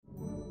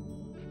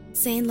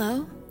Zane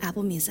Lowe,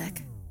 Apple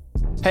Music.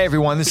 Hey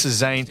everyone, this is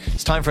Zane.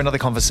 It's time for another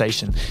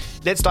conversation.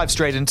 Let's dive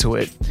straight into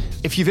it.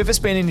 If you've ever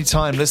spent any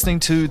time listening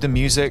to the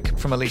music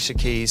from Alicia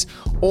Keys,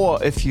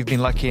 or if you've been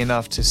lucky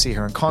enough to see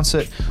her in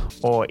concert,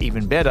 or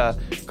even better,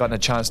 gotten a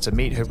chance to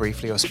meet her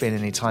briefly or spend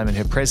any time in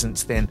her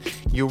presence, then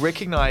you'll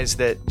recognize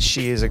that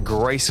she is a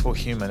graceful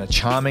human, a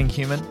charming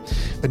human,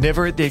 but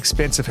never at the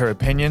expense of her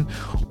opinion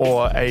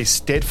or a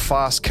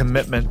steadfast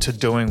commitment to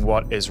doing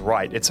what is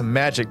right. It's a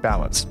magic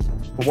balance.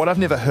 But what I've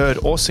never heard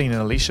or seen in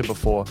Alicia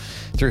before,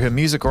 through her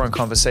music or in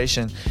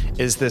conversation,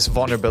 is this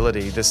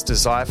vulnerability, this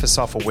desire for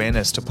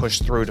self-awareness to push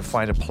through to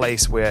find a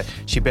place where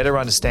she better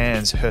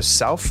understands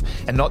herself,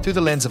 and not through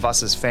the lens of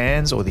us as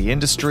fans or the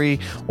industry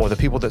or the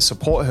people that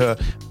support her,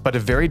 but a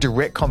very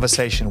direct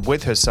conversation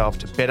with herself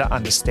to better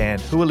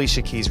understand who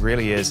Alicia Keys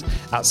really is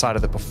outside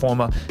of the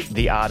performer,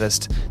 the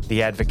artist,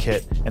 the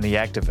advocate, and the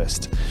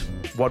activist.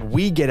 What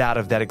we get out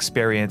of that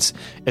experience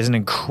is an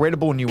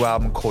incredible new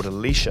album called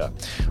Alicia.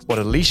 What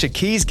Alicia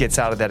Keys gets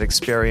out of that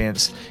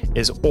experience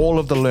is all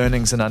of the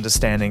learnings and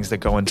understandings that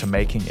go into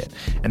making it.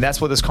 And that's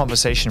what this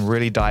conversation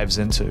really dives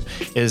into,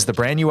 is the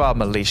brand new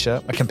album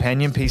Alicia, a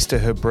companion piece to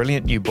her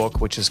brilliant new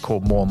book, which is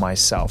called More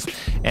Myself,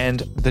 and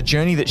the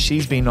journey that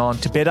she's been on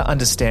to better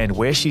understand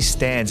where she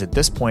stands at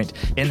this point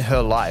in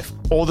her life.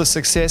 All the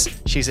success,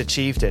 she's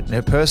achieved it. In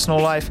her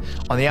personal life,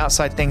 on the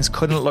outside, things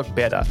couldn't look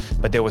better,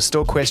 but there were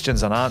still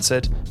questions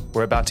unanswered.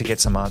 We're about to get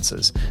some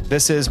answers.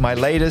 This is my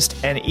latest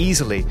and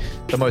easily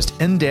the most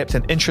in-depth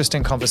and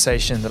interesting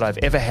conversation that I've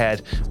ever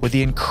had with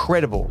the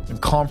incredible,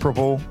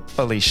 incomparable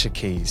Alicia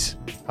Keys.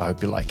 I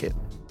hope you like it.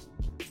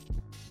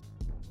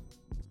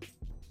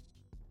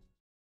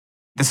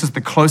 This is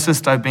the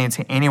closest I've been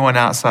to anyone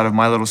outside of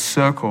my little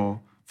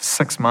circle for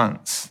 6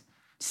 months.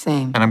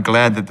 Same. And I'm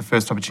glad that the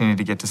first opportunity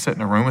to get to sit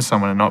in a room with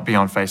someone and not be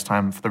on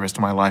FaceTime for the rest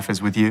of my life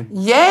is with you.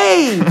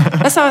 Yay!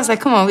 That's why I was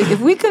like, come on, if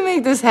we could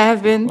make this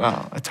happen.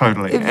 Wow,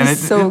 totally. It'd be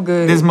so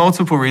good. There's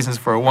multiple reasons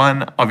for it.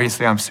 One,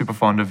 obviously, I'm super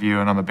fond of you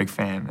and I'm a big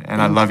fan.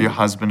 And I love your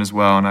husband as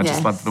well. And I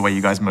just love the way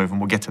you guys move,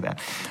 and we'll get to that.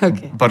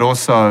 Okay. But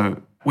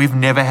also, we've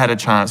never had a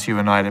chance, you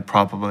and I, to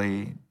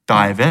properly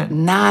dive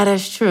in. Nah,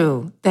 that's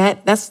true.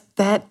 That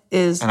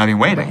is. And I've been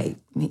waiting. Right.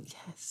 Yes.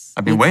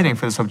 I've been waiting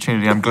for this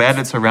opportunity. I'm glad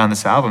it's around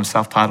this album,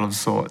 self-titled of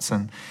sorts.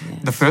 And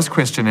the first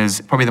question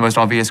is probably the most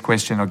obvious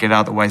question. I'll get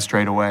out of the way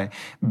straight away.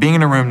 Being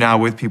in a room now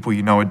with people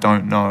you know or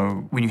don't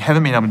know, when you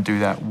haven't been able to do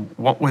that,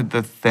 what were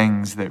the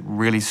things that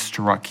really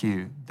struck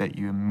you that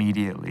you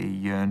immediately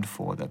yearned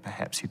for that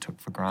perhaps you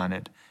took for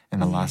granted in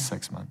the last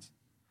 6 months?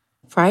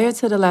 Prior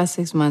to the last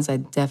 6 months, I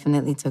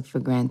definitely took for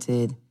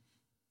granted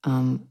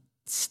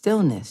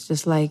stillness,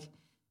 just like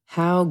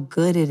how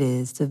good it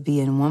is to be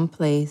in one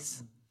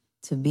place,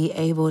 to be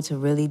able to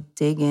really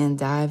dig in,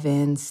 dive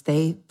in,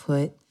 stay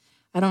put.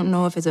 I don't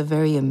know if it's a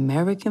very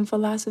American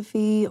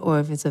philosophy or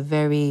if it's a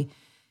very,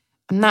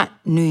 I'm not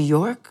New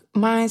York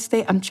mind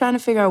state. I'm trying to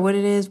figure out what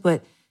it is,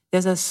 but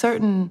there's a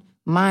certain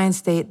mind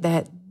state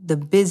that the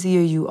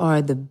busier you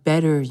are, the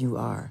better you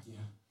are.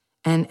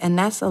 Yeah. And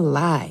that's a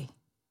lie.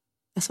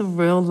 That's a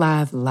real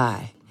live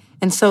lie.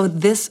 And so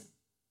this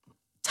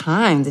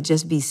time to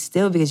just be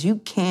still, because you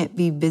can't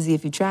be busy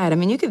if you tried. I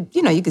mean, you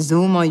could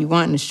Zoom all you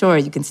want, and sure,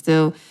 you can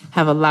still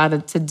have a lot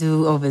of to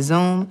do over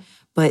Zoom,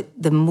 but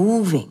the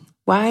moving,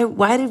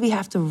 why did we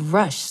have to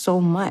rush so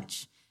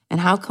much? And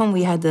how come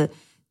we had to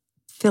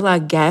fill our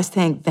gas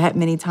tank that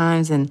many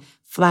times and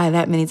fly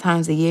that many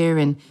times a year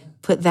and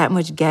put that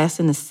much gas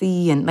in the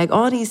sea and like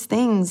all these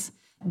things?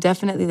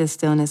 Definitely the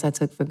stillness I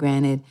took for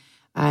granted.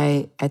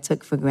 I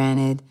took for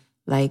granted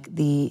like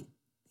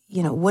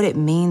what it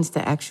means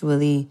to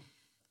actually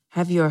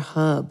have your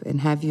hub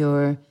and have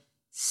your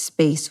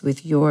space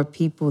with your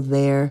people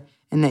there,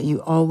 and that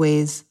you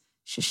always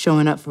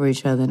showing up for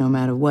each other no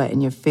matter what,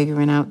 and you're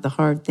figuring out the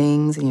hard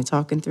things and you're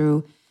talking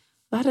through.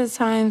 A lot of the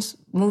times,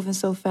 moving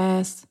so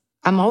fast,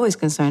 I'm always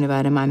concerned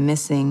about, am I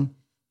missing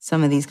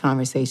some of these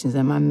conversations?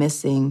 Am I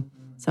missing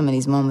some of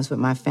these moments with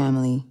my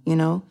family,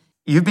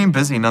 You've been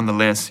busy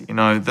nonetheless.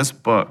 This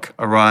book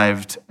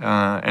arrived,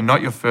 and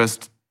not your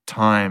first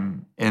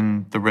time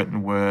in the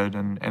written word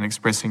and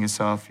expressing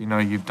yourself.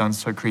 You've done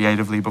so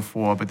creatively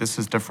before, but this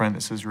is different.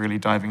 This is really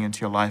diving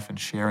into your life and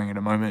sharing at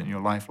a moment in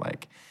your life,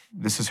 like,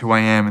 this is who I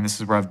am and this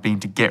is where I've been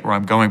to get where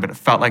I'm going. But it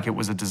felt like it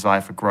was a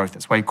desire for growth.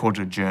 That's why you called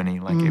it a journey.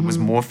 Like, it was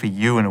more for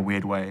you in a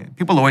weird way.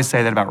 People always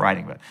say that about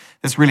writing, but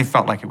this really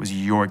felt like it was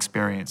your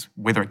experience,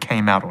 whether it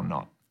came out or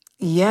not.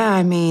 Yeah,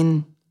 I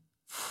mean,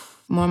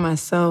 More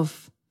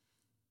Myself,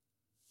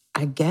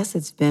 I guess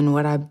it's been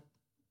what I've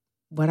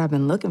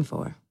been looking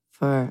for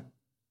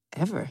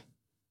forever,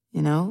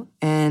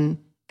 And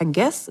I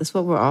guess it's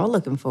what we're all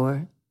looking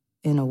for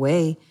in a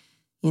way.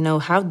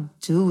 How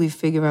do we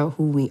figure out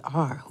who we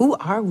are? Who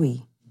are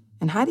we?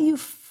 And how do you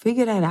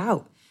figure that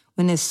out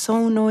when it's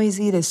so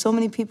noisy? There's so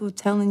many people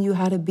telling you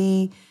how to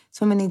be,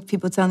 so many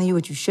people telling you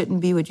what you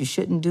shouldn't be, what you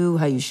shouldn't do,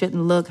 how you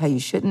shouldn't look, how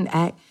you shouldn't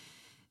act.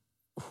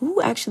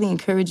 Who actually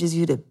encourages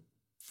you to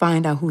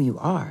find out who you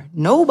are?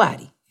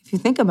 Nobody. If you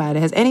think about it,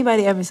 has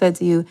anybody ever said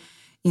to you,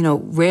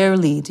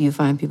 rarely do you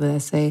find people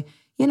that say,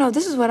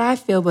 this is what I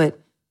feel, but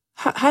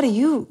how do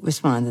you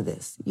respond to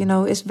this?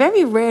 It's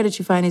very rare that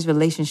you find these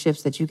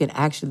relationships that you can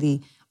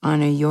actually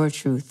honor your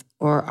truth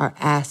or are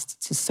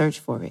asked to search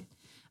for it.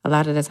 A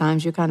lot of the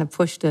times you're kind of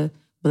pushed to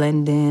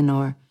blend in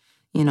or,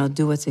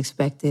 do what's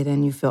expected,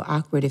 and you feel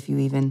awkward if you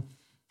even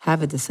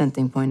have a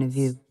dissenting point of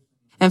view.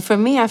 And for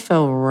me, I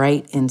fell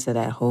right into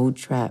that whole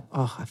trap.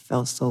 Oh, I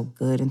felt so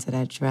good into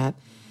that trap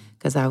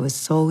because I was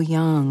so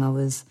young. I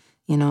was,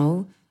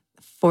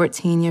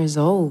 14 years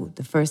old,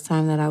 the first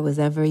time that I was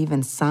ever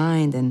even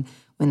signed. And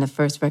when the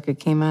first record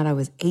came out, I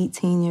was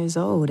 18 years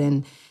old.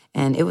 And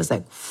it was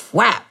like,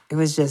 whap. It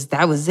was just,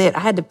 that was it. I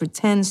had to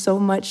pretend so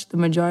much the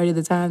majority of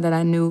the time that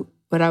I knew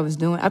what I was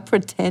doing. I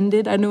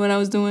pretended I knew what I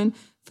was doing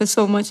for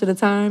so much of the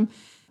time.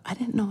 I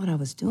didn't know what I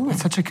was doing.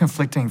 It's such a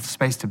conflicting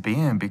space to be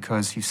in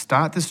because you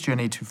start this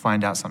journey to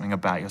find out something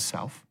about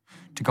yourself,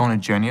 to go on a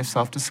journey of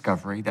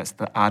self-discovery. That's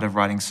the art of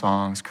writing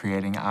songs,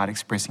 creating art,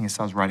 expressing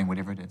yourselves, writing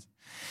whatever it is.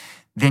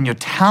 Then your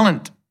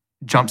talent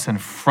jumps in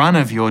front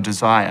of your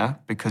desire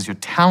because your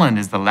talent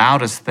is the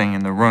loudest thing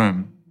in the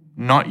room,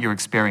 not your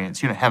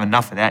experience. You don't have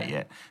enough of that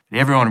yet. But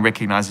everyone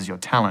recognizes your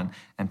talent,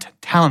 and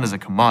talent is a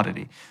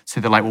commodity.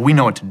 So they're like, well, we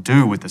know what to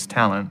do with this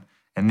talent,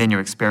 and then your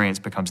experience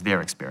becomes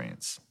their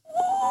experience.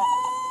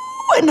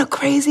 And the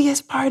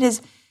craziest part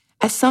is,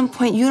 at some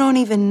point, you don't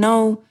even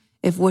know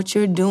if what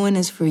you're doing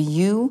is for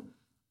you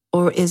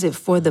or is it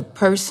for the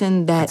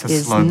person that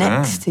is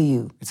next to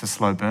you. It's a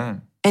slow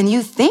burn. And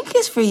you think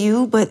it's for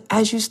you, but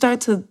as you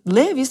start to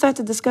live, you start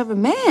to discover,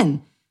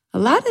 man, a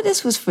lot of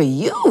this was for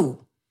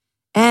you.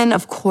 And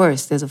of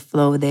course, there's a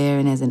flow there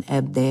and there's an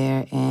ebb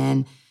there,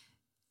 and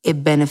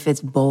it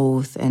benefits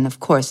both. And of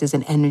course, there's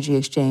an energy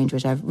exchange,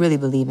 which I really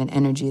believe in.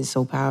 Energy is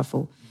so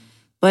powerful.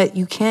 But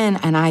you can,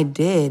 and I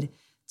did,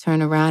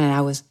 turn around, and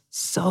I was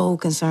so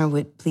concerned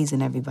with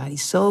pleasing everybody,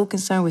 so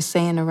concerned with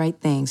saying the right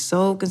thing,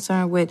 so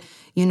concerned with,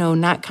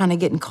 not kind of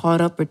getting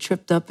caught up or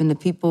tripped up in the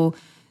people,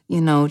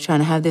 trying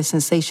to have their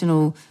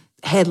sensational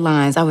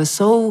headlines. I was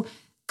so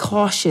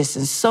cautious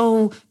and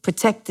so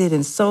protected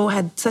and so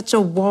had such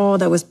a wall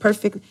that was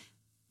perfect.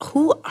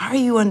 Who are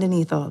you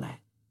underneath all that?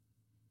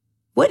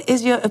 What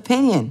is your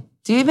opinion?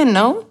 Do you even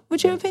know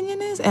what your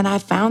opinion is? And I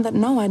found that,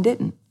 no, I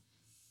didn't.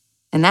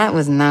 And that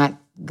was not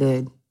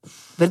good.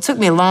 But it took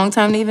me a long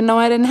time to even know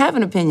I didn't have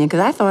an opinion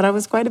because I thought I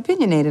was quite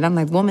opinionated. I'm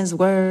like, woman's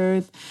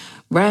worth,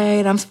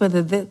 right? I'm supposed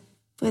to this.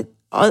 But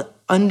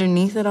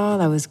underneath it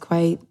all, I was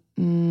quite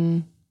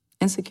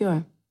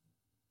insecure.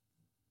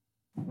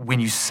 When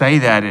you say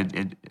that,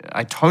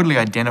 I totally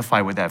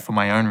identify with that for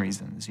my own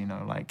reasons.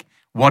 Like,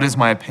 what is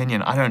my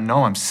opinion? I don't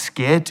know. I'm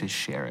scared to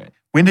share it.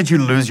 When did you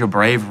lose your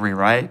bravery,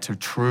 right, to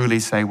truly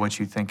say what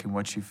you think and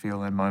what you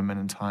feel in a moment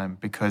in time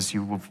because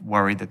you were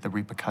worried that the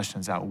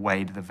repercussions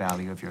outweighed the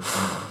value of your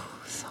opinion?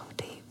 So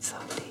deep, so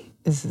deep.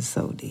 This is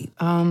so deep.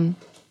 I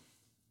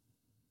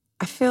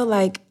feel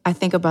like I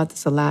think about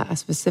this a lot. I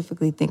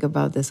specifically think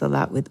about this a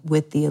lot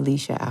with the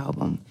Alicia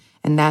album.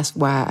 And that's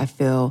why I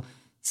feel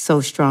so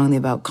strongly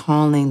about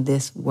calling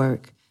this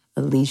work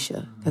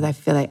Alicia, because I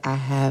feel like I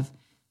have,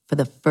 for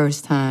the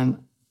first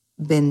time,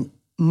 been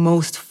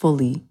most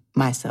fully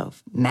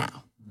myself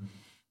now.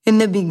 In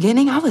the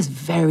beginning, I was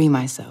very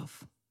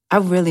myself. I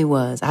really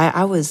was.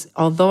 I was,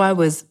 although I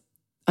was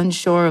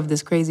unsure of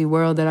this crazy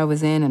world that I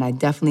was in, and I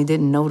definitely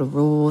didn't know the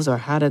rules or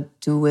how to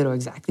do it or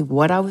exactly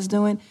what I was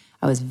doing,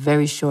 I was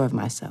very sure of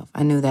myself.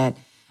 I knew that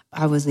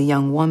I was a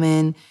young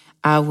woman.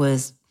 I'm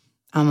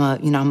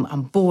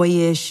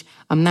boyish.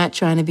 I'm not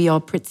trying to be all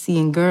prissy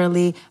and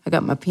girly. I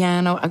got my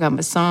piano, I got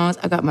my songs,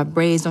 I got my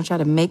braids. Don't try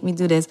to make me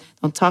do this.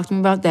 Don't talk to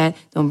me about that.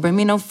 Don't bring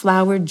me no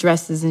flowered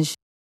dresses and shit.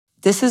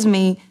 This is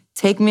me.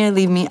 Take me or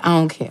leave me. I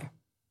don't care.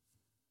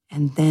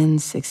 And then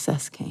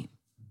success came.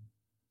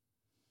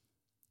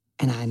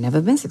 And I had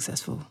never been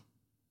successful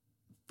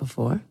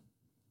before.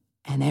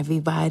 And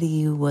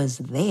everybody was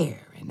there.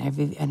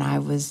 And I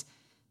was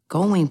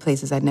going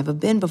places I'd never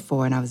been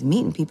before. And I was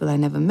meeting people I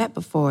never met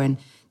before. And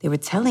they were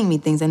telling me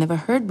things I never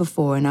heard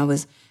before. And I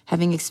was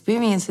having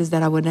experiences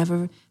that I would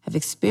never have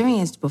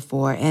experienced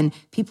before. And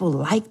people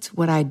liked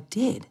what I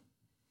did.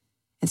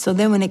 And so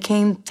then when it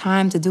came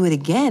time to do it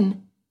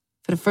again,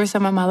 for the first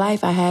time in my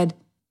life, I had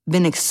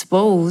been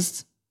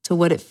exposed to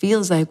what it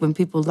feels like when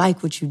people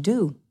like what you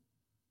do.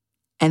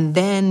 And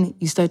then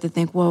you start to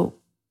think, well,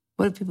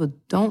 what if people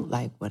don't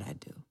like what I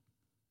do?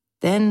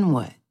 Then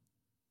what?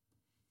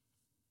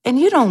 And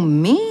you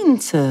don't mean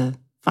to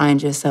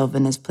find yourself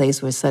in this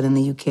place where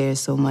suddenly you care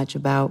so much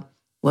about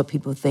what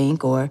people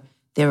think or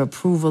their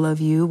approval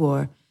of you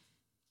or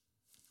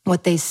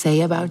what they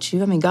say about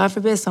you. I mean, God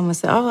forbid someone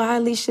said, oh,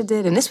 Alicia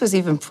did. And this was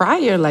even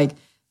prior, like,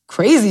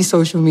 crazy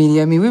social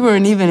media. I mean, we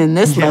weren't even in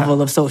this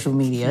level of social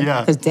media.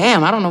 Because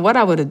damn, I don't know what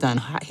I would have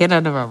done. Hit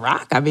under a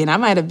rock. I mean, I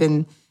might have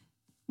been,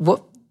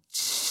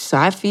 so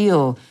I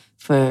feel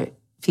for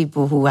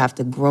people who have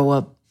to grow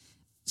up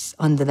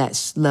under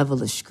that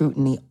level of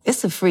scrutiny.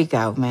 It's a freak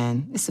out,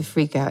 man. It's a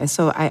freak out. And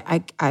so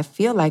I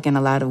feel like in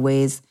a lot of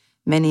ways,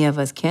 many of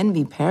us can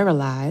be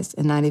paralyzed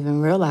and not even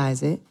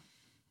realize it.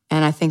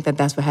 And I think that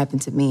that's what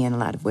happened to me in a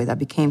lot of ways. I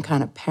became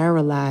kind of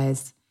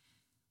paralyzed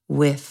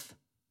with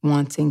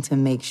wanting to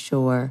make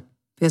sure,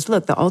 because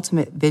look, the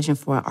ultimate vision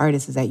for an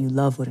artist is that you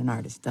love what an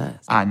artist does.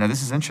 Now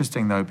this is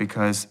interesting though,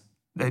 because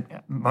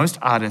most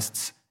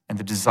artists and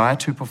the desire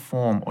to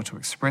perform or to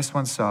express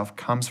oneself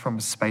comes from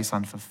a space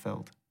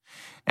unfulfilled.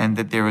 And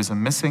that there is a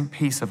missing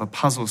piece of a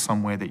puzzle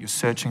somewhere that you're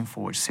searching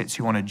for, which sets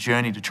you on a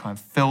journey to try and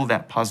fill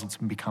that puzzle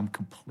to become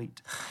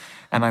complete.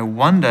 And I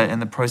wonder, in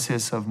the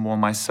process of more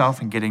myself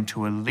and getting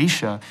to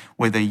Alicia,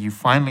 whether you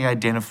finally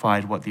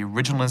identified what the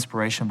original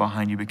inspiration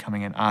behind you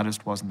becoming an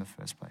artist was in the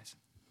first place.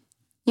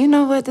 You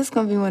know what? This is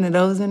going to be one of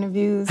those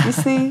interviews. You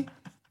see?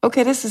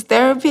 Okay, this is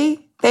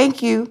therapy.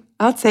 Thank you.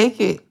 I'll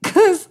take it.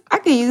 Because I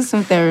could use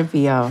some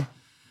therapy, y'all.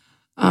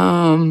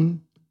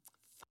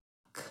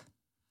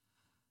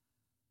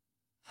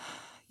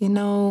 You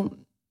know,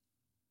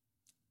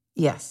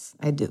 yes,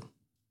 I do.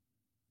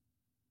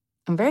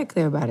 I'm very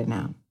clear about it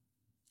now.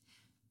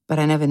 But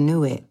I never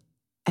knew it.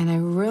 And I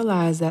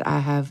realized that I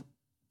have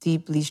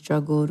deeply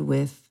struggled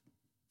with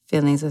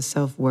feelings of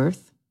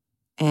self-worth.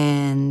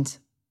 And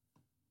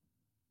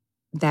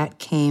that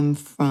came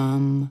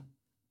from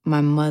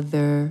my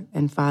mother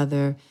and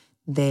father.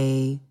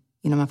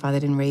 My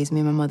father didn't raise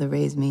me, my mother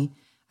raised me.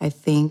 I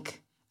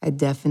think I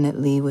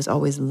definitely was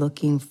always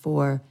looking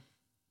for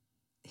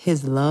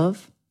his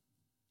love,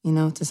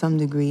 to some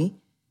degree,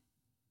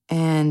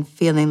 and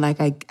feeling like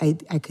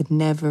I could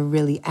never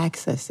really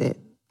access it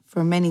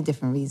for many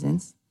different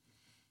reasons.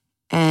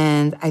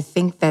 And I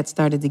think that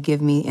started to give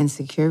me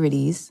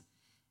insecurities.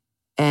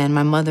 And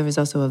my mother is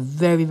also a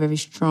very, very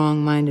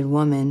strong-minded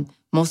woman,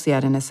 mostly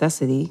out of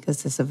necessity,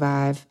 because to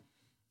survive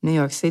New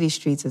York City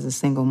streets as a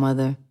single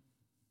mother,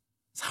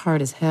 it's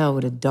hard as hell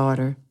with a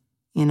daughter,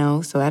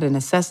 So out of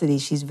necessity,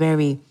 she's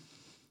very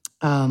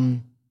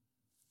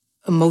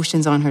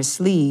emotions on her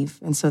sleeve.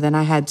 And so then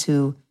I had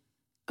to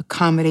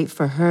accommodate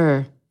for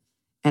her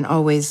and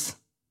always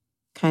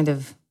kind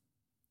of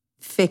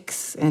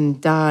fix and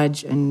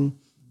dodge and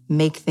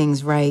make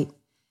things right.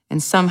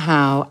 And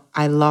somehow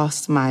I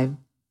lost my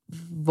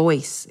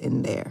voice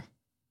in there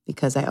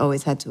because I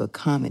always had to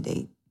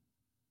accommodate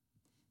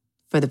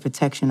for the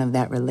protection of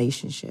that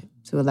relationship.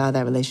 To allow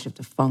that relationship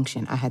to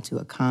function, I had to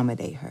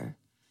accommodate her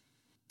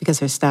because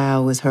her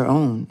style was her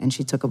own and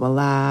she took up a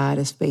lot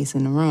of space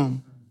in the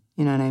room.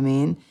 You know what I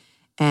mean?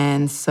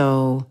 And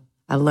so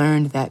I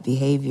learned that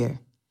behavior.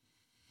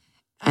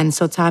 And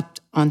so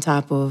on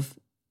top of,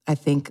 I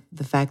think,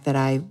 the fact that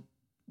I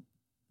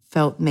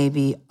felt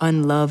maybe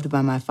unloved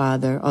by my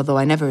father, although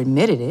I never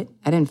admitted it.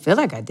 I didn't feel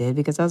like I did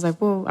because I was like,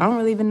 well, I don't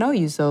really even know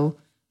you, so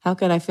how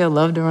could I feel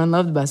loved or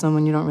unloved by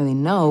someone you don't really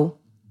know?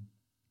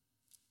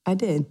 I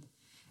did.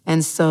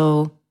 And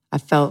so I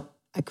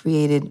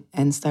created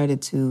and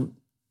started to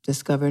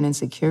discover an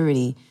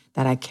insecurity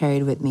that I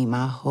carried with me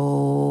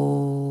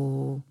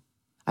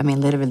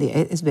literally,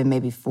 it's been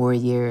maybe 4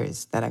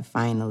 years that I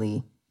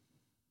finally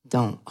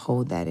don't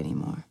hold that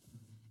anymore.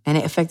 And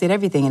it affected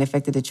everything. It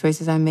affected the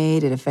choices I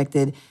made. It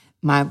affected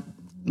how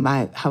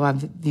I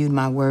viewed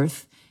my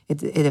worth.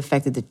 It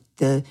affected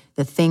the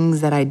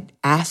things that I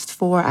asked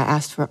for. I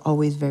asked for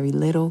always very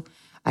little.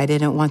 I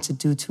didn't want to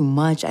do too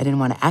much. I didn't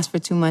want to ask for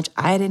too much.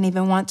 I didn't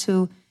even want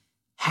to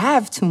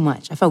have too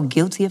much. I felt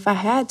guilty if I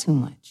had too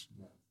much.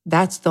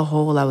 That's the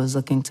hole I was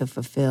looking to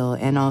fulfill.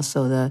 And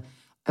also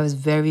I was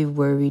very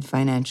worried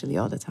financially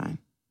all the time.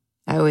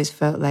 I always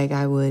felt like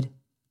I would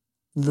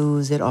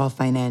lose it all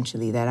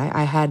financially, that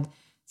I had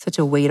such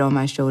a weight on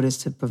my shoulders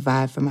to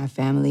provide for my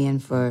family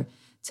and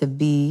to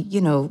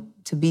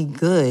be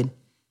good.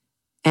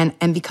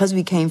 And because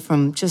we came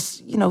from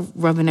just,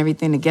 rubbing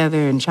everything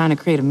together and trying to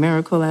create a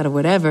miracle out of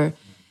whatever,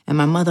 and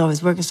my mother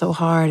always working so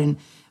hard and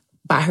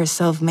by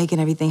herself making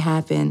everything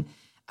happen,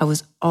 I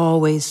was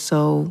always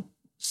so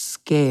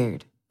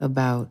scared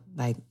about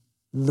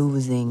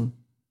losing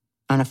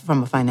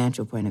from a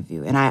financial point of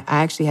view. And I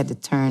actually had to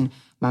turn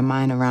my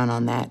mind around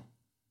on that.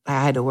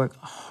 I had to work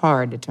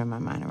hard to turn my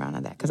mind around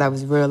on that because I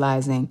was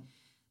realizing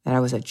that I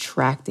was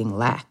attracting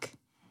lack.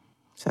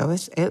 So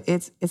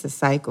it's a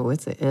cycle.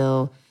 It's an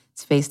ill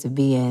space to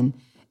be in.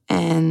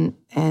 And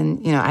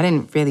I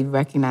didn't really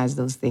recognize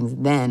those things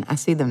then. I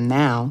see them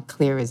now,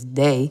 clear as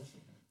day.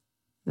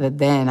 But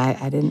then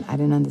I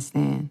didn't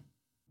understand.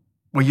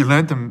 Well, you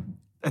learned them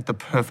at the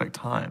perfect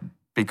time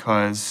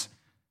because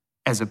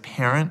as a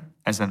parent,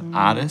 as an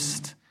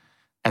artist,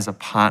 as a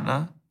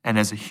partner, and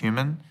as a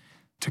human,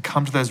 to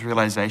come to those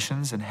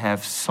realizations and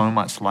have so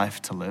much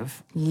life to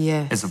live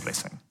is a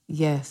blessing.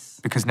 Yes.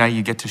 Because now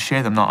you get to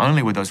share them not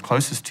only with those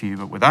closest to you,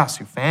 but with us,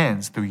 your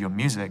fans, through your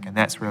music. And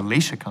that's where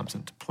Alicia comes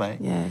into play.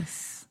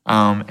 Yes.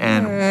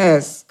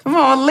 Yes. Come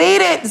on,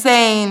 lead it,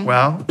 Zane.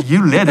 Well,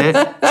 you lit it.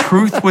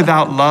 Truth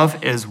without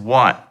love is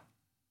what?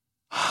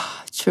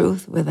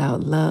 Truth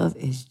without love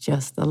is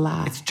just a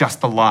lie. It's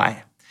just a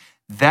lie.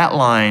 That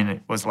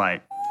line was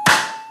like,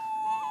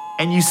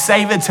 and you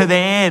save it to the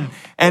end.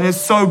 And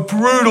it's so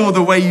brutal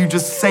the way you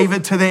just save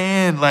it to the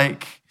end.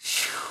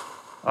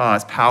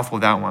 It's powerful,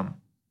 that one.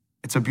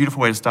 It's a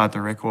beautiful way to start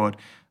the record.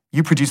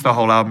 You produced the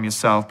whole album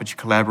yourself, but you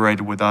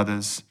collaborated with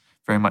others.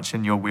 very much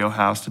in your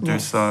wheelhouse to do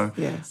so.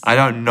 Yes. I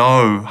don't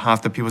know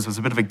half the people's. There's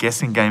a bit of a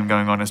guessing game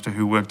going on as to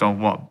who worked on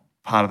what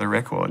part of the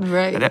record.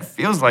 Right. But that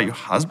feels like your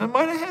husband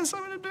might have had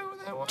something to do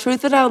with that one.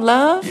 Truth Without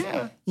Love?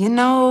 Yeah. You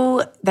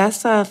know,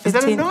 that's that a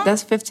 15. no?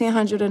 That's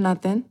 1,500 or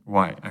nothing.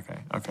 Right.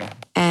 Okay.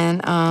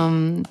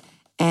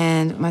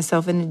 And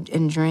myself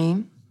in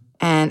Dream.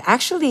 And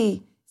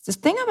actually, the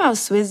thing about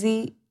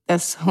Swizzy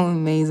that's so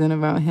amazing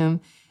about him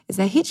is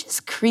that he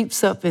just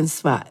creeps up in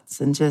spots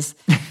and just,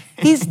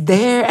 he's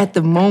there at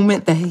the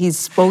moment that he's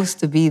supposed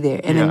to be there.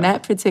 And in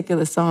that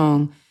particular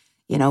song,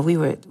 you know, we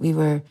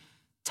were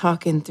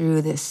talking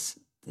through this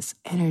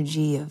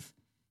energy of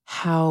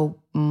how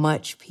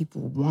much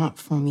people want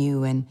from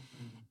you and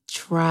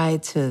try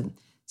to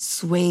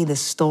sway the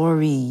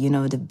story, you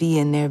know, to be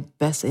in their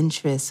best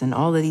interests and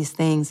all of these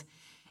things.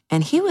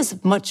 And he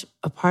was much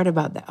a part of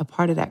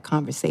that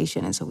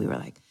conversation. And so we were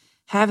like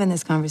having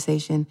this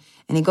conversation,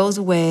 and he goes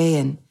away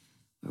and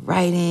we're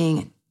writing,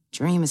 and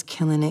Dream is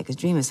killing it because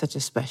Dream is such a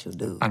special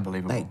dude.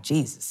 Unbelievable. Like,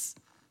 Jesus.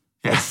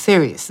 Yeah. Like,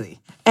 seriously.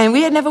 And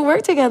we had never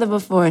worked together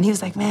before. And he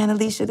was like, man,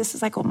 Alicia, this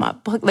is like on my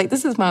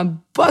this is my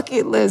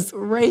bucket list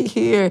right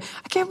here.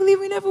 I can't believe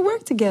we never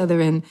worked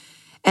together.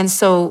 And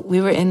so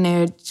we were in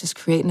there just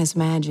creating this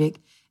magic,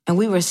 and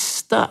we were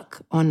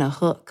stuck on the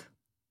hook.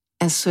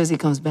 And Swizzy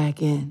comes back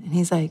in, and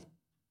he's like,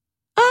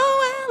 oh,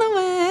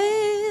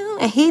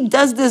 well. And he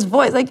does this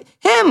voice, like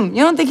him.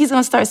 You don't think he's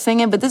gonna start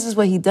singing, but this is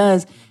what he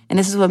does. And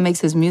this is what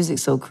makes his music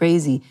so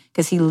crazy,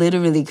 because he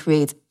literally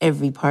creates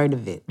every part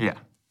of it. Yeah.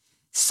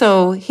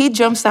 So he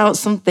jumps out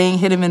something,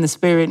 hit him in the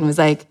spirit, and was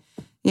like,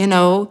 you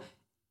know,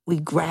 we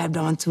grabbed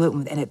onto it,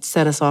 and it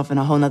set us off in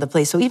a whole nother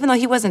place. So even though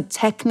he wasn't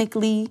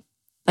technically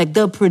like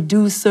the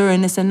producer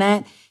and this and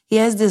that, he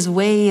has this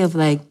way of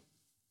like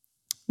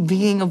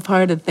being a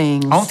part of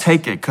things. I'll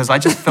take it, because I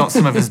just felt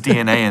some of his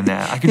DNA in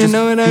there. I could just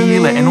know what I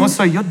feel it. mean? And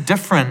also, you're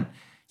different.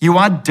 You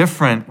are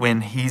different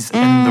when he's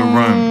in the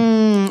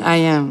room. I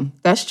am.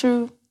 That's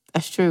true.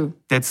 That's true.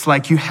 It's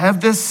like you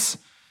have there's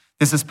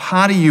this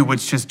part of you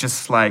which is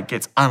just like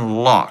gets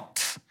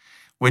unlocked,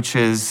 which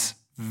is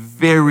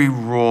very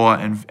raw.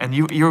 And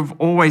you've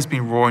always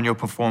been raw in your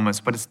performance,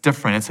 but it's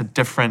different. It's a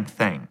different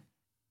thing.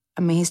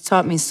 I mean, he's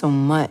taught me so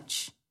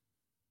much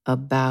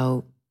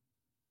about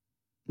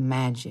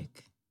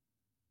magic.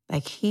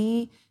 Like,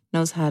 he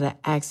knows how to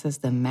access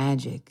the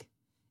magic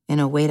in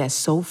a way that's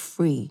so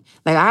free.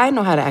 Like, I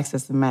know how to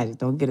access the magic,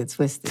 don't get it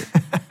twisted.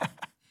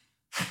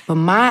 But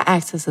my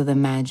access of the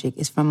magic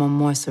is from a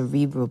more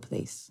cerebral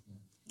place.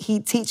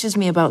 He teaches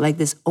me about like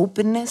this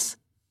openness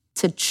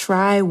to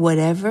try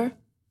whatever,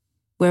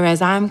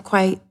 whereas I'm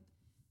quite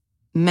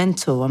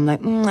mental. I'm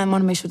like, I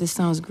want to make sure this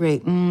sounds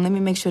great. Let me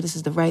make sure this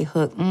is the right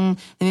hook. Let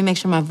me make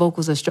sure my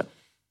vocals are strong.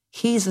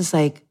 He's just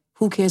like,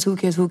 who cares?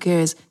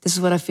 This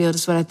is what I feel.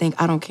 This is what I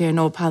think. I don't care.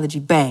 No apology.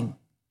 Bang.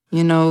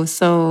 You know,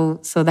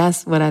 so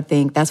that's what I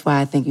think. That's why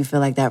I think you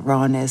feel like that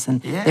rawness.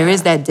 And there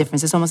is that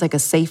difference. It's almost like I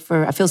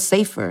feel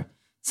safer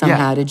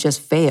somehow to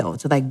just fail,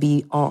 to like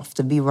be off,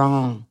 to be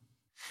wrong.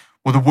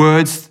 Well, the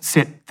words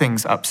set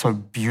things up so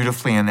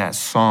beautifully in that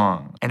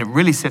song, and it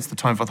really sets the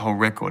tone for the whole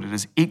record. It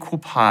is equal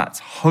parts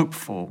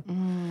hopeful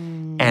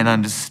and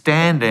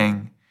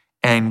understanding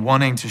and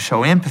wanting to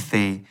show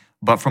empathy,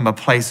 but from a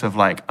place of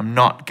like, I'm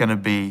not going to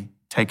be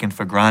taken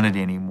for granted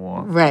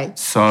anymore. Right.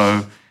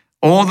 So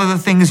all of the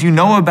things you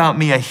know about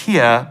me are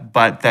here,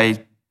 but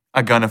they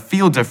are going to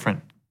feel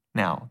different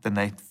now than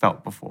they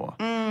felt before.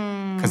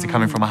 Because they're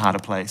coming from a harder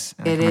place.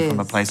 And they're coming from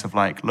a place of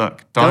like,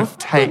 look, don't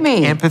take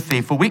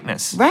empathy for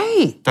weakness.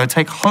 Right. Don't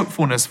take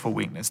hopefulness for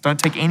weakness. Don't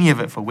take any of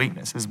it for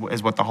weakness, is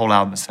what the whole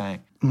album is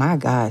saying. My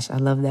gosh, I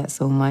love that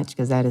so much,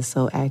 because that is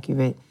so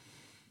accurate.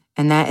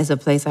 And that is a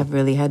place I've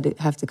really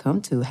have to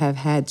come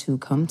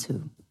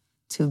to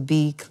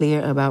be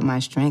clear about my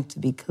strength, to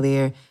be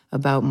clear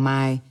about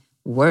my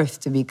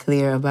worth, to be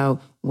clear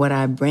about what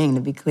I bring,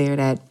 to be clear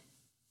that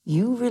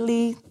you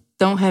really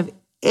don't have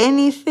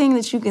anything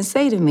that you can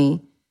say to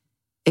me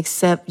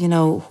except, you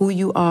know, who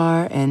you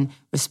are, and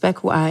respect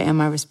who I am,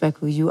 I respect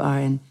who you are,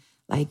 and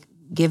like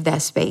give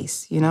that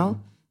space, you know?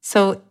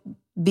 So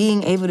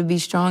being able to be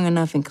strong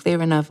enough and clear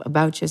enough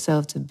about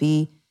yourself to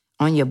be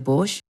on your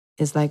bullshit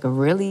is like a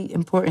really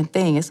important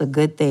thing. It's a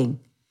good thing.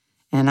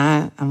 And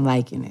I'm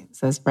liking it.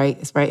 So it's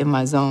right in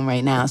my zone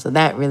right now. So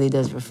that really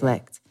does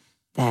reflect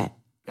that.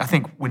 I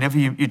think whenever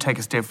you take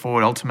a step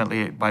forward,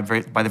 ultimately, by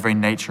the very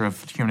nature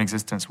of human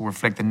existence, will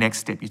reflect the next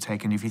step you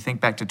take. And if you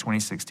think back to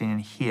 2016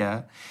 and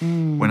Here,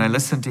 when I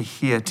listened to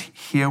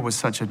Here was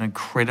such an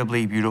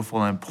incredibly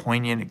beautiful and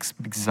poignant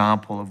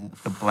example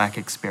of the Black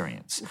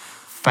experience.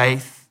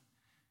 Faith,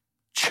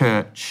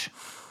 church,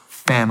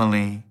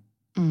 family,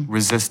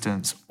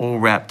 resistance, all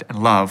wrapped,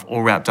 and love,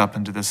 all wrapped up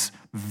into this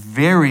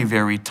very,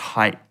 very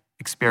tight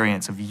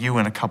experience of you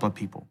and a couple of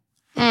people.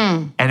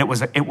 And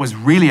it was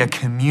really a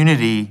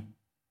community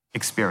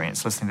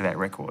experience listening to that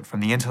record, from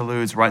the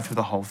interludes right through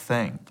the whole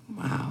thing.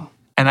 Wow.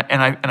 And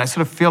I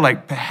sort of feel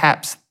like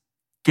perhaps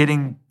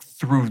getting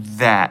through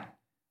that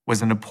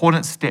was an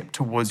important step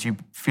towards you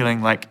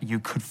feeling like you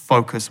could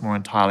focus more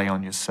entirely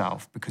on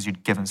yourself because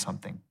you'd given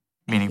something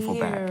meaningful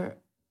back?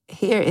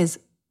 Here is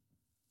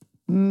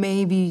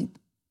maybe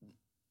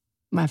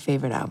my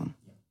favorite album.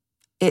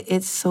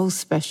 It's so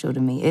special to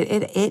me.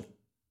 It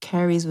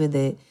carries with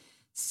it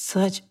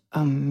such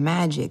a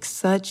magic,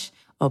 such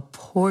a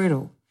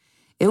portal.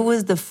 It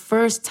was the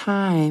first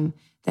time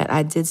that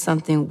I did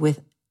something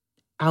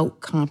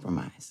without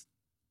compromise.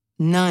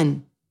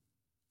 None.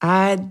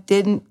 I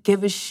didn't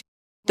give a shit.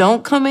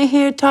 Don't come in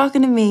here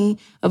talking to me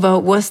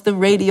about what's the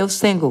radio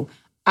single.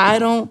 I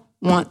don't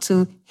want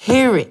to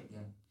hear it.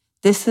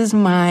 This is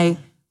my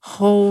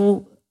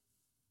whole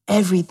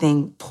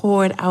everything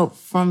poured out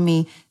from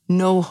me,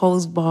 no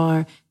holds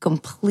bar,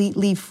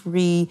 completely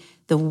free.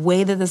 The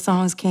way that the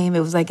songs came,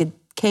 it was like it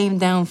came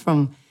down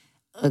from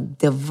a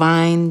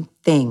divine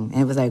thing.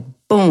 And it was like,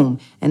 boom.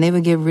 And they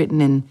would get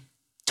written in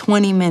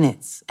 20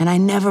 minutes. And I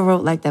never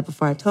wrote like that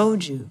before, I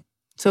told you.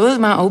 So it was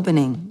my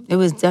opening. It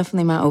was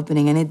definitely my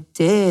opening. And it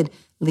did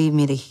lead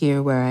me to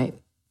here where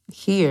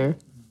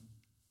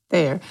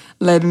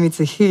led me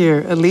to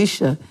hear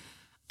Alicia.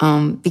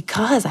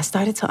 Because I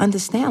started to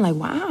understand, like,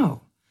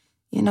 wow,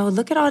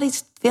 look at all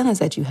these feelings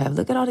that you have.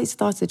 Look at all these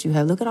thoughts that you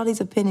have. Look at all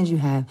these opinions you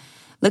have.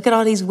 Look at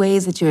all these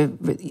ways that you're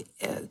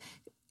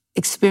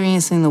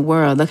experiencing the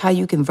world. Look how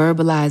you can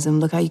verbalize them.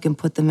 Look how you can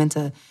put them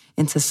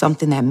into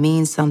something that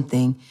means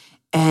something.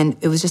 And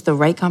it was just the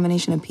right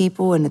combination of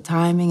people and the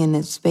timing and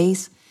the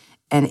space.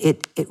 And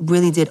it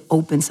really did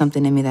open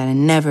something in me that I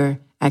never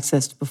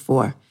accessed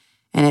before.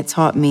 And it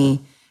taught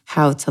me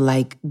how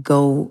to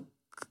go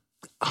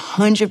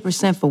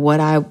 100% for what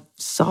I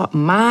saw,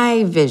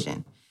 my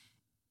vision.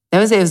 That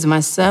was it. It was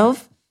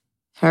myself,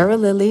 Hera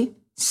Lily,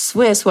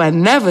 Swiss, who I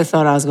never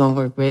thought I was going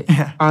to work with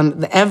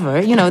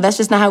ever. That's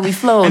just not how we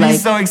flow. And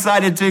he's so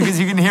excited too because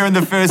you can hear in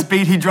the first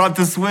beat he dropped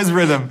the Swiss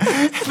rhythm.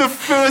 The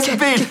first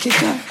beat.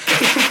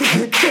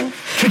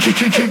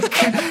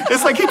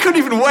 It's like he couldn't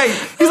even wait.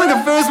 He's like,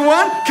 the first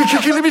one?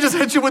 Let me just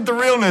hit you with the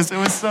realness. It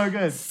was so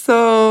good.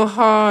 So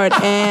hard.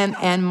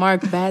 And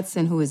Mark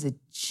Batson, who is a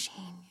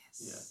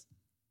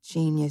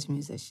genius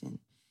musician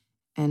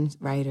and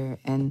writer.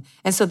 And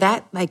so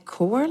that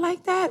core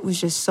like that was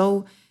just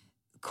so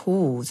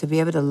cool to be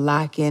able to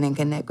lock in and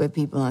connect with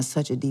people on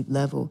such a deep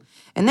level.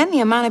 And then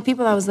the amount of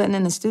people I was letting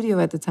in the studio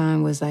at the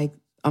time was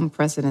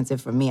unprecedented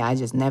for me. I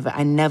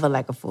never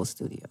like a full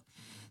studio.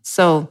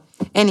 So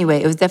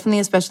anyway, it was definitely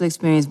a special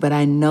experience, but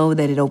I know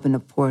that it opened a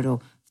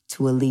portal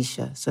to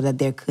Alicia so that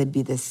there could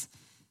be this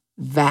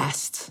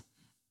vast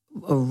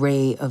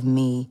array of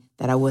me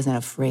that I wasn't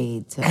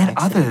afraid to and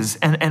access. Others,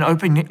 and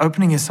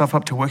opening yourself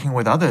up to working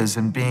with others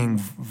and being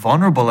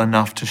vulnerable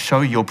enough to show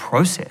your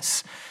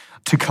process,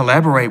 to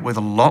collaborate with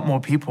a lot more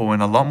people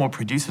and a lot more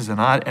producers and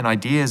art and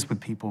ideas with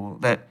people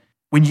that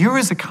when you're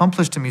as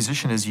accomplished a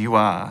musician as you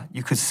are,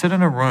 you could sit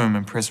in a room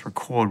and press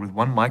record with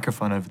one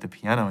microphone over the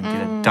piano and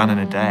get it done in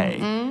a day.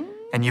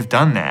 And you've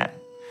done that.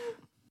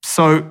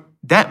 So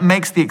that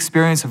makes the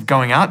experience of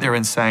going out there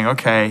and saying,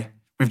 okay,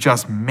 we've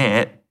just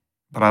met,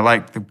 but I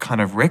like the kind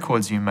of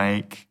records you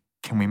make.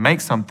 Can we make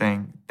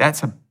something?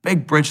 That's a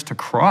big bridge to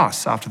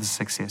cross after the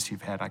success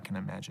you've had, I can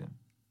imagine.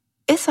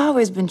 It's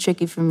always been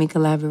tricky for me,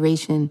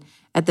 collaboration.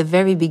 At the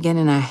very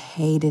beginning, I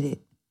hated it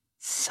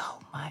so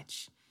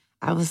much.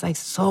 I was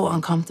so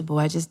uncomfortable.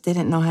 I just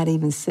didn't know how to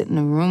even sit in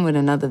a room with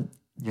another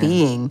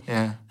being.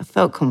 Yeah. I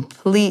felt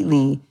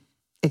completely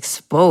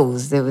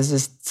exposed. It was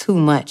just too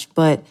much.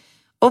 But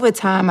over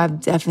time,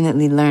 I've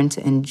definitely learned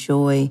to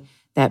enjoy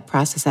that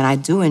process. And I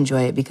do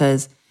enjoy it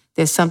because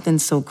there's something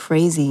so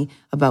crazy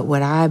about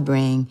what I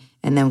bring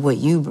and then what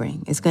you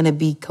bring. It's going to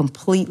be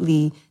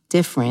completely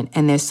different.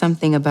 And there's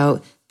something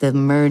about the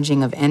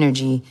merging of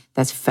energy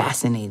that's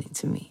fascinating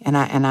to me. And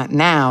I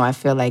now I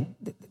feel like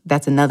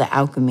that's another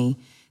alchemy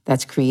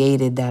that's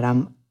created that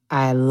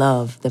I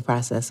love the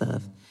process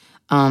of.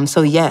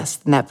 So yes,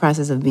 that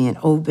process of being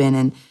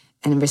open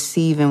and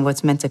receiving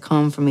what's meant to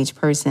come from each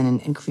person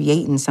and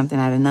creating something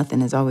out of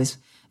nothing is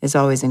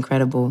always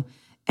incredible.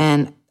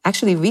 And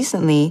actually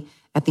recently,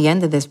 at the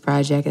end of this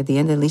project, at the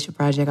end of the Alicia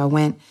project, I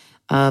went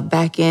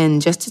back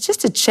in just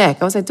to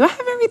check. I was like, do I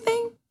have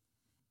everything?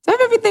 Do I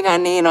have everything I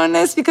need on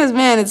this? Because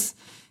man, it's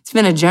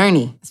been a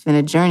journey. It's been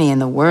a journey, and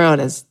the world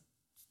has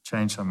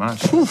changed so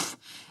much. Poof.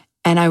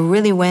 And I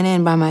really went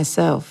in by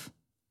myself.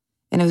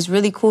 And it was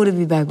really cool to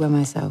be back by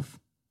myself.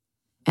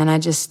 And I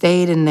just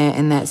stayed in there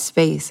in that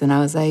space. And I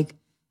was like,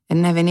 I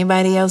didn't have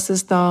anybody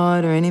else's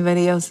thought or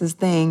anybody else's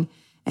thing.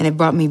 And it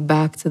brought me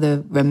back to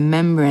the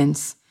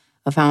remembrance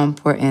of how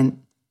important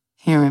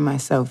hearing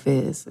myself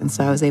is. And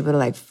so I was able to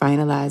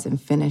finalize and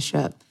finish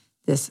up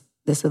this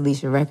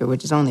Alicia record,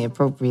 which is only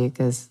appropriate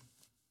because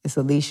it's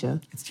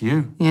Alicia. It's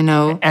you.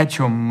 At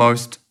your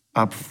most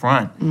up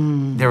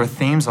front. There are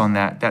themes on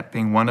that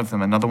being one of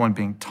them. Another one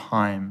being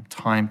time.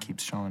 Time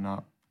keeps showing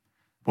up.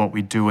 What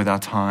we do with our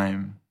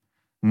time,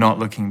 not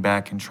looking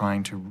back and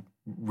trying to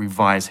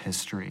revise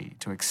history,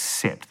 to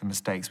accept the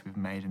mistakes we've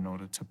made in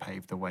order to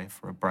pave the way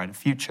for a brighter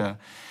future.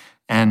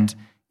 And,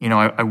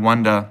 I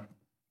wonder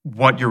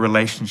what your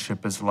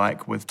relationship is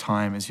like with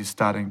time as you're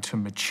starting to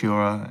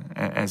mature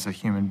as a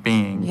human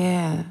being.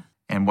 Yeah.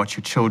 and watch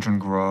your children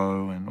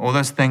grow and all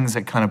those things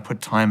that kind of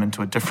put time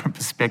into a different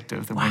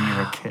perspective than when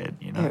you're a kid,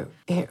 you know?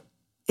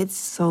 It's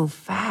so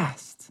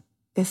fast.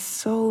 It's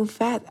so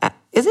fast.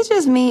 Is it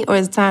just me or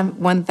is time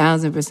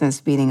 1,000%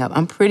 speeding up?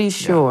 I'm pretty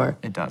sure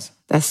it does.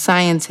 That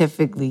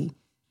scientifically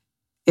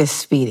is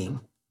speeding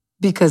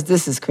because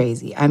this is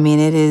crazy. I mean,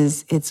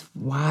 it's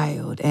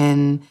wild.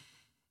 And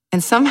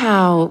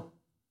somehow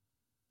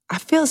I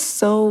feel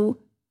so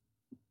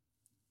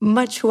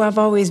much who I've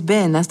always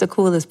been. That's the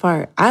coolest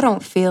part. I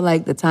don't feel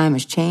like the time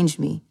has changed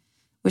me,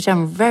 which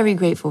I'm very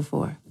grateful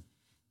for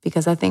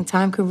because I think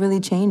time could really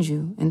change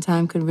you and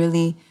time could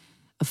really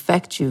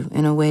affect you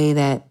in a way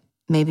that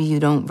maybe you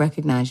don't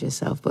recognize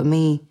yourself. But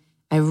me,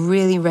 I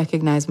really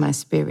recognize my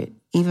spirit,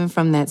 even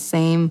from that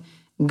same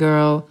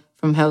girl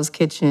from Hell's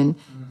Kitchen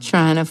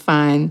trying to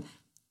find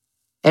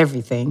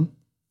everything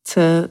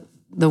to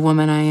the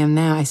woman I am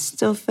now. I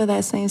still feel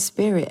that same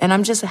spirit. And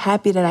I'm just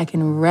happy that I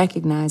can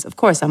recognize, of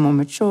course, I'm more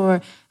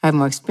mature, I have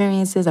more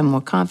experiences, I'm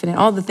more confident,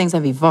 all the things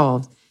have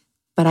evolved.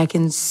 But I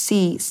can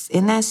see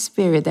in that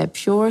spirit, that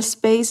pure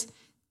space,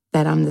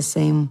 that I'm the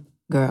same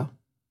girl.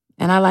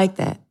 And I like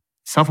that.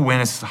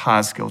 Self-awareness is a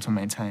hard skill to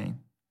maintain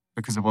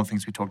because of all the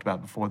things we talked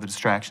about before, the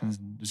distractions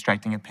and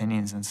distracting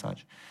opinions and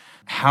such.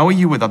 How are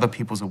you with other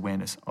people's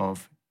awareness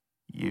of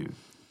you?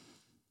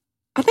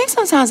 I think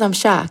sometimes I'm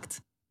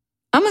shocked.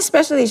 I'm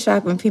especially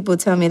shocked when people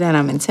tell me that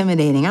I'm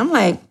intimidating. I'm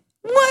like,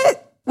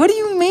 what? What do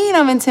you mean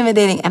I'm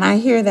intimidating? And I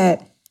hear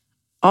that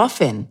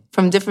often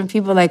from different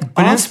people, like,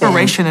 But often.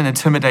 inspiration and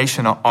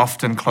intimidation are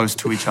often close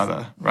to each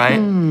other, right?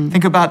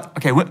 Think about,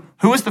 okay,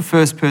 who was the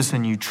first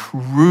person you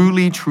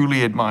truly,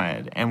 truly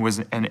admired and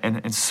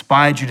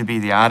inspired you to be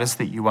the artist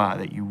that you are,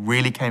 that you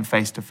really came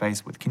face to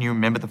face with? Can you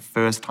remember the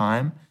first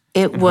time?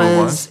 It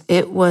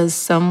was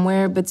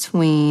somewhere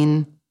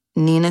between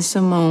Nina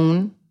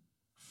Simone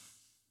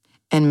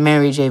and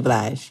Mary J.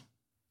 Blige.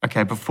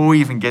 Okay, before we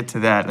even get to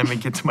that, let me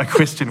get to my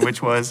question,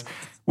 which was,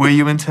 were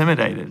you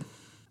intimidated?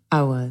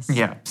 I was.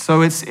 Yeah.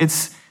 So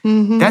it's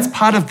that's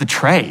part of the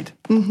trade.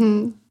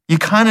 You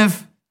kind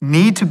of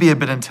need to be a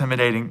bit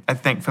intimidating, I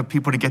think, for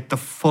people to get the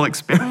full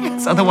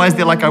experience. Otherwise,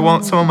 they're like, I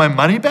want some of my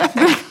money back.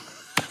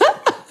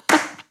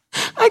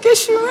 I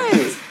guess you're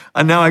right.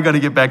 And now I got to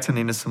get back to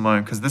Nina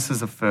Simone because this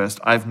is a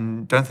first.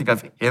 Don't think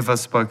I've ever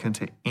spoken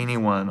to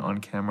anyone on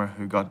camera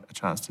who got a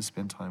chance to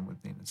spend time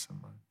with Nina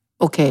Simone.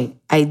 Okay,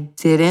 I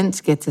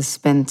didn't get to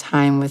spend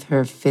time with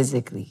her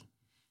physically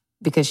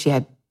because she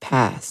had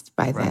passed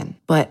by then.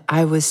 But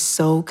I was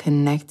so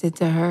connected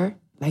to her,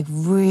 like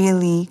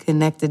really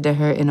connected to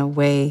her in a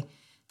way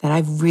that I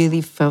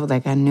really felt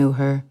like I knew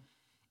her.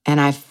 And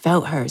I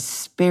felt her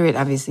spirit.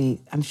 Obviously,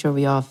 I'm sure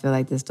we all feel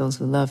like this, those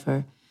who love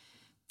her.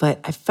 But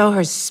I felt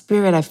her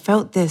spirit. I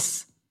felt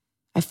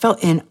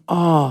in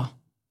awe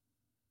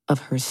of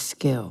her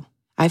skill.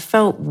 I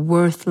felt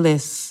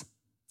worthless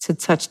to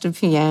touch the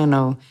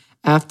piano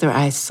after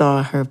I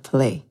saw her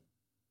play.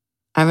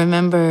 I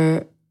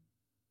remember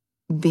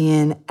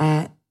being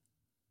at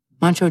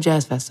Montreux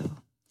Jazz Festival.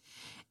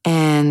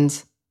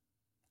 And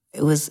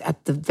it was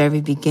at the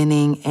very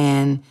beginning,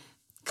 and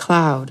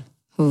Cloud,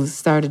 who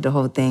started the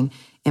whole thing,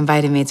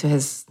 invited me to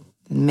his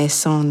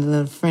maison, the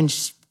little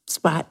French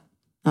spot.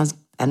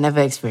 I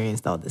never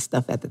experienced all this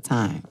stuff at the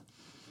time.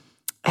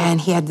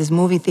 And he had this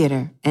movie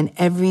theater, and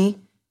every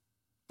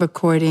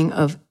recording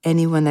of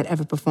anyone that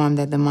ever performed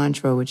at the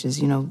Montreux, which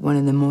is, one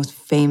of the most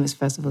famous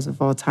festivals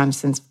of all time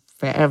since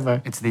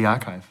forever. It's the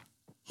archive.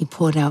 He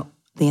pulled out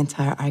the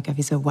entire archive.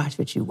 He said, watch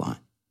what you want.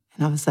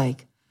 And I was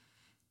like,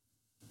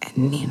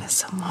 and Nina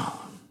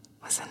Simone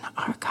was in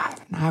the archive.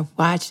 And I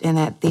watched in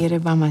that theater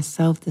by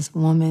myself, this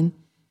woman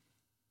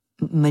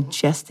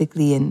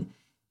majestically and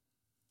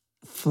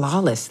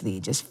flawlessly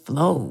just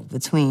flow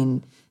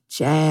between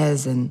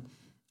jazz and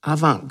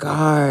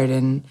avant-garde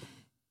and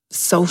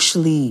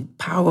socially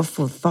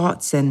powerful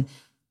thoughts and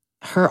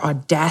her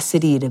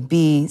audacity to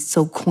be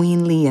so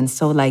queenly and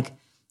so like,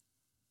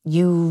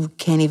 you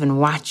can't even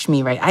watch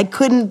me, right? I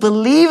couldn't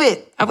believe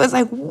it. I was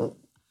like,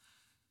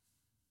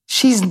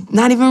 she's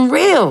not even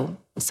real.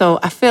 So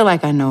I feel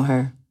like I know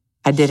her.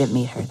 I didn't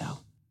meet her, though.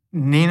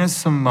 Nina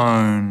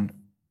Simone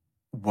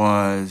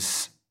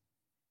was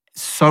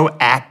so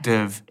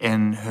active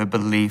in her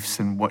beliefs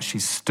and what she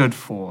stood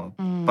for,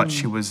 but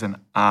she was an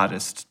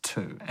artist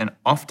too. And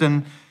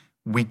often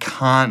we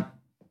can't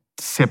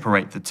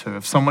separate the two.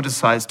 If someone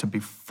decides to be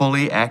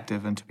fully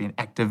active and to be an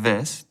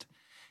activist,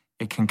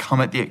 it can come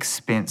at the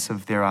expense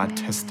of their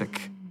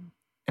artistic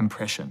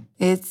impression.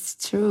 It's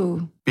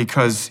true.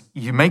 Because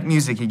you make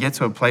music, you get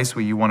to a place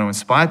where you want to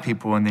inspire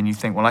people, and then you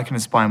think, well, I can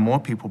inspire more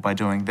people by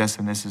doing this,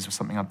 and this is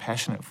something I'm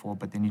passionate for.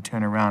 But then you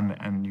turn around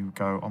and you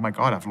go, oh my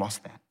God, I've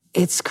lost that.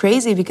 It's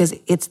crazy because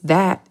it's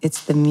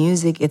the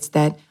music, it's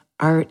that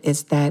art,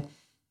 it's that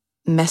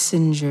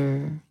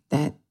messenger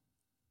that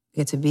you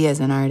get to be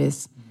as an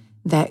artist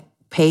that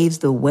paves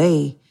the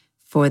way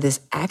for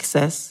this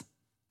access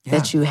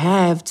that you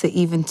have to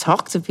even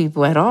talk to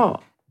people at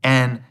all.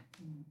 And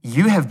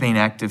you have been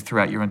active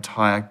throughout your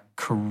entire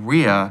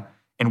career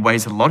in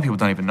ways that a lot of people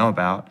don't even know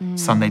about.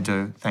 Some they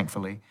do,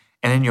 thankfully.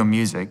 And in your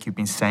music, you've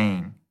been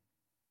saying,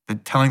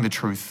 telling the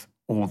truth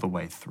all the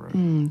way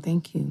through.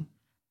 Thank you.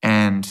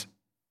 And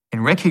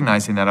in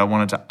recognizing that, I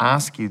wanted to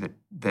ask you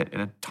that at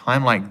a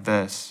time like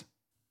this,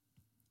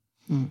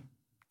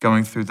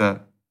 going through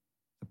the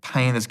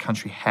pain this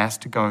country has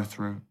to go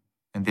through,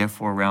 and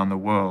therefore around the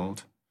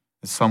world,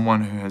 as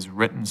someone who has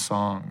written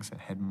songs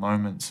and had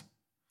moments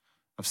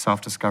of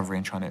self-discovery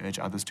and trying to urge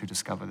others to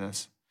discover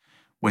this,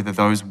 whether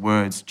those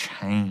words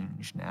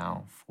change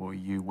now for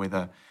you,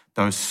 whether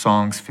those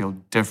songs feel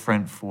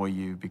different for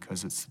you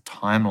because it's the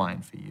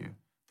timeline for you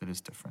that is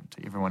different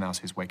to everyone else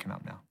who's waking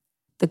up now.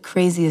 The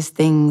craziest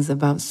things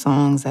about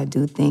songs, I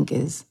do think,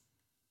 is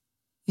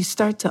you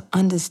start to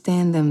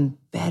understand them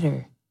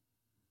better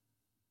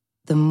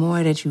the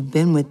more that you've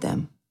been with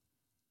them.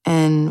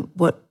 And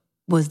what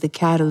was the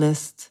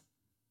catalyst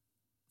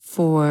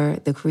for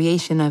the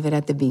creation of it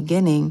at the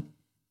beginning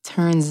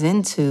turns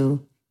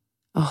into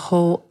a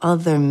whole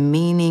other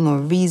meaning or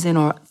reason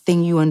or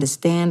thing you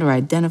understand or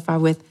identify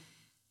with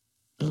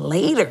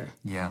later.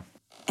 Yeah.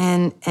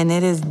 And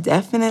it is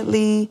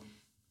definitely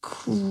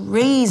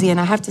crazy. And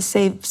I have to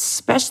say,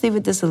 especially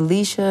with this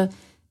Alicia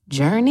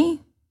journey,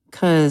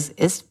 because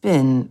it's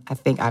been, I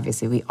think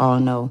obviously we all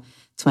know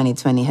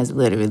 2020 has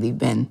literally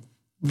been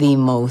the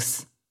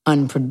most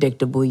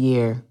unpredictable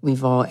year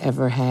we've all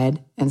ever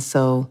had. And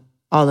so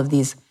all of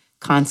these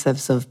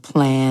concepts of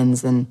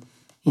plans and,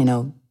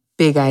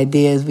 big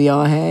ideas we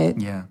all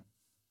had. Yeah.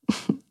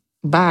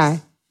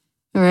 Bye.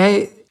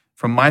 Right?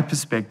 From my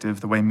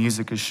perspective, the way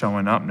music is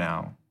showing up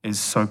now is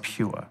so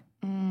pure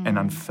and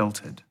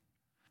unfiltered.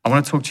 I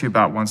want to talk to you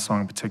about one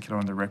song in particular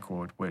on the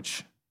record,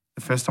 which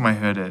the first time I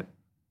heard it,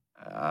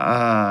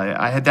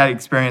 I had that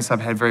experience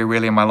I've had very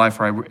rarely in my life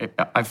where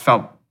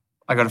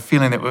I got a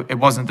feeling that it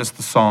wasn't just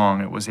the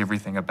song, it was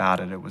everything about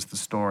it. It was the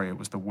story, it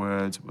was the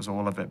words, it was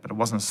all of it. But it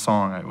wasn't a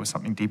song, it was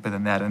something deeper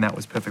than that, and that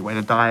was Perfect Way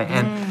to Die.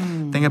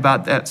 And thing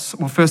about that,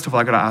 well, first of all,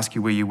 I got to ask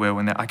you where you were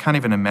when that, I can't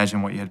even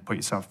imagine what you had to put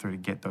yourself through to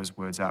get those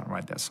words out and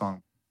write that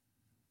song.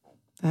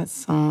 That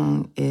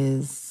song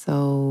is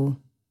so,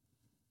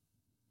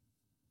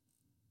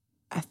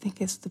 I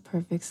think it's the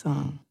perfect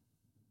song.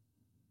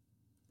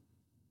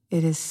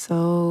 It is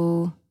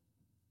so,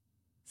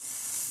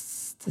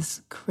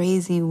 this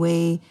crazy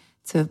way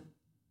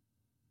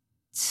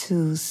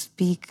to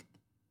speak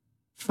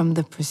from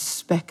the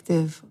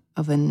perspective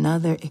of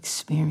another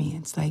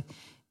experience. Like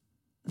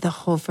the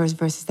whole first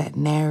verse is that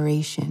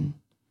narration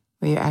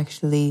where you're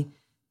actually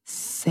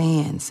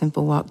saying,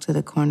 simple walk to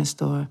the corner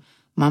store.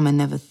 Mama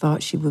never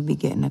thought she would be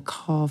getting a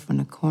call from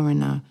the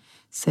coroner.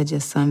 Said your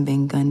son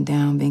been gunned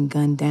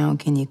down.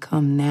 Can you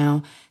come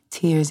now?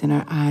 Tears in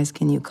her eyes,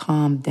 can you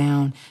calm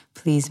down?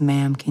 Please,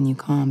 ma'am, can you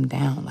calm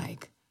down?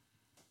 Like,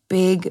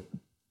 big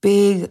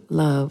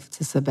love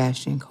to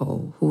Sebastian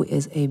Cole, who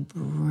is a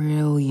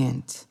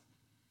brilliant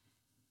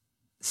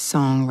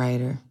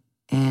songwriter.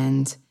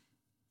 And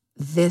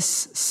this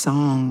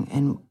song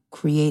and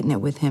creating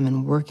it with him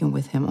and working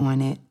with him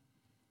on it,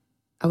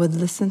 I would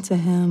listen to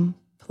him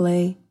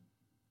play,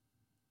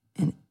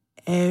 and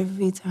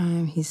every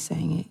time he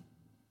sang it,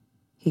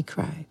 he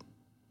cried.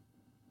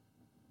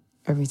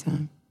 Every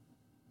time.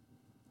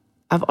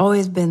 I've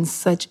always been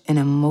such an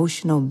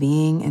emotional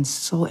being and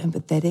so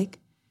empathetic,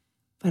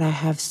 but I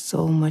have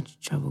so much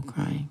trouble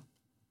crying.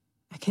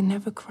 I can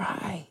never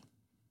cry.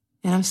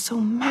 And I'm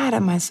so mad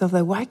at myself.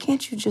 Like, why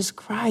can't you just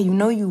cry? You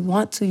know you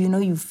want to. You know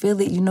you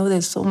feel it. You know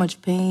there's so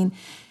much pain.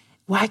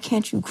 Why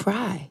can't you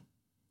cry?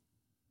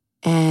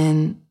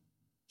 And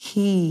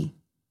he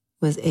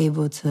was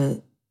able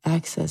to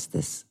access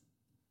this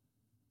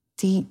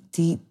deep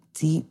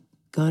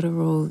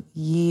guttural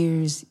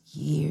years,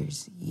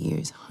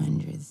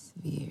 hundreds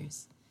of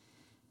years,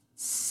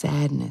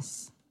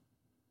 sadness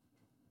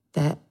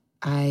that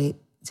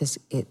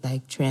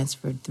it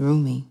transferred through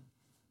me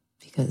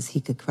because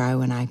he could cry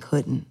when I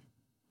couldn't.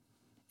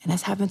 And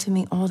that's happened to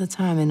me all the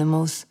time in the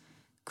most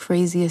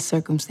craziest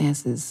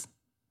circumstances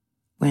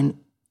when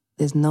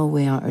there's no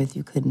way on earth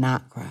you could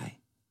not cry.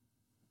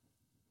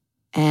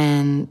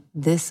 And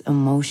this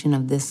emotion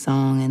of this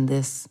song and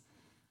this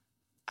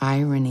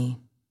irony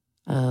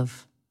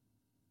of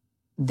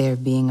there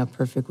being a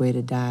perfect way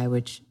to die,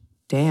 which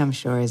damn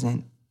sure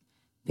isn't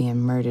being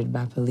murdered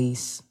by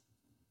police.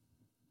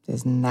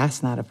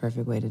 That's not a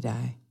perfect way to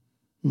die.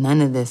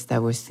 None of this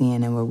that we're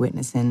seeing and we're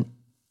witnessing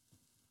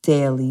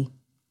daily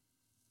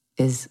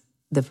is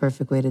the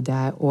perfect way to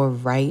die or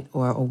right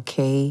or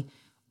okay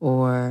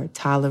or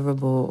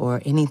tolerable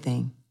or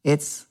anything.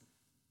 It's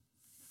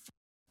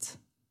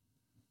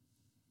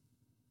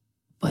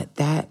but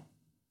that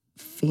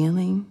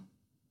feeling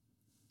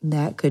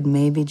that could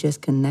maybe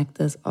just connect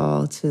us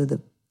all to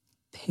the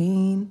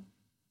pain,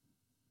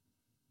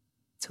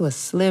 to a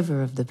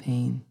sliver of the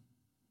pain,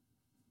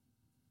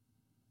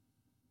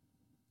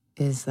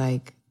 is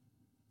like,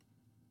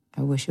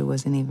 I wish it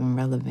wasn't even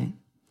relevant,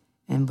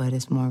 but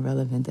it's more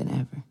relevant than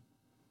ever.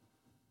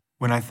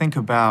 When I think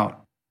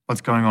about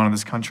what's going on in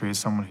this country as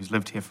someone who's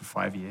lived here for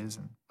 5 years,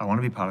 and I want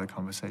to be part of the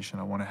conversation,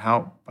 I want to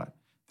help, but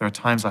there are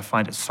times I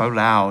find it so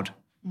loud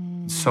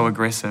It's so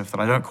aggressive that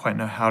I don't quite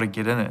know how to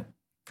get in it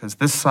because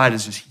this side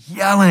is just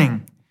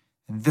yelling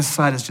and this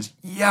side is just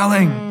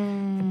yelling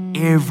and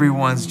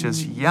everyone's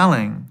just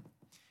yelling.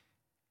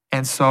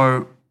 And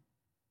so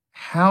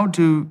how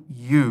do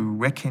you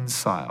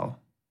reconcile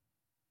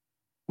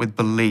with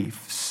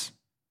beliefs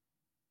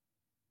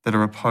that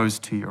are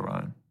opposed to your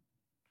own?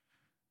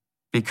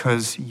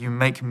 Because you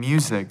make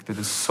music that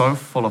is so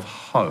full of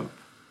hope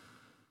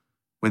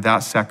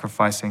without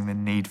sacrificing the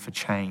need for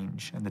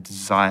change and the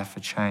desire for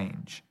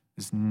change.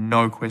 There's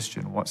no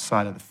question what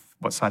side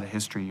of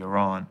history you're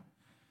on,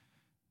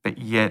 but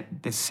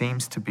yet there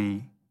seems to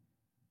be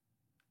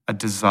a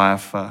desire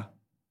for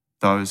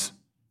those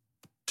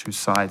two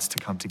sides to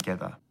come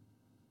together.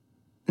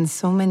 In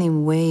so many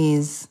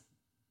ways,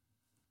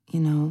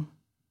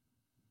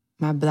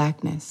 my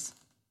blackness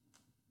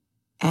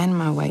and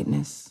my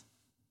whiteness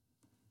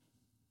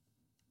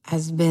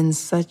has been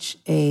such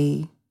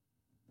a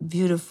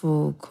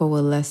beautiful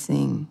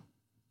coalescing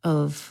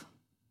of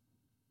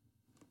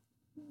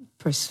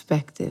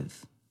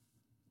perspective.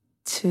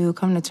 To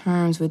come to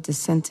terms with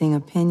dissenting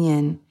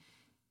opinion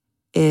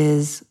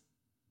is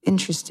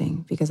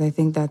interesting because I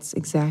think that's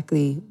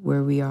exactly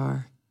where we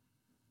are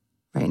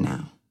right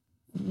now.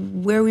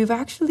 Where we've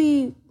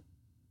actually,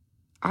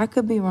 I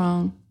could be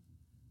wrong,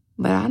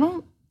 but I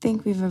don't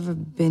think we've ever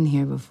been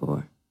here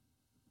before.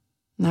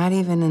 Not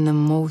even in the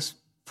most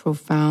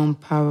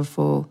profound,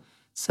 powerful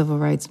civil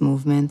rights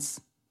movements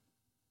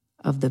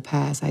of the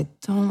past. I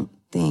don't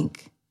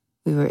think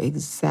we were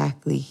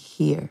exactly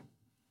here,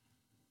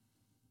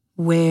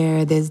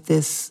 where there's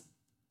this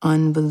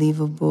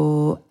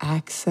unbelievable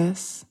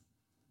access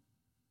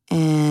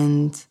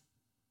and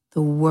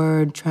the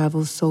word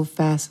travels so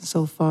fast and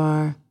so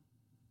far,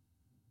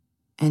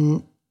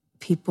 and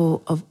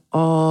people of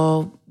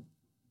all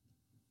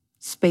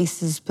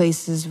spaces,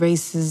 places,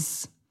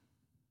 races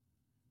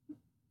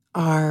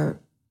are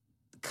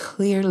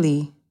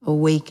clearly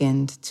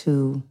awakened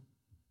to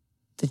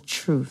the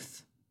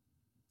truth,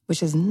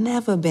 which has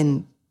never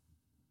been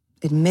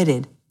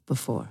admitted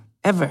before,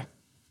 ever.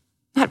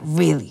 Not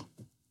really.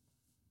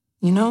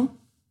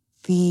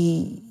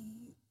 The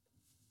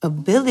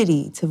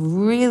ability to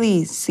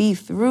really see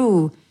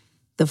through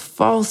the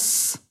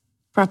false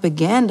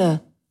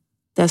propaganda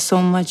that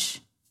so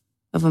much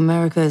of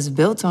America is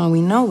built on.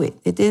 We know it.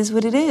 It is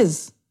what it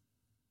is.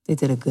 They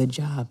did a good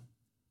job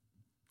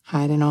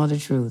hiding all the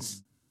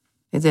truths.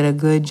 They did a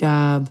good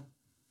job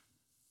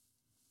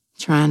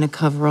trying to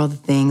cover all the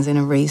things and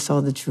erase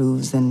all the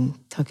truths and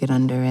tuck it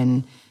under.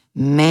 And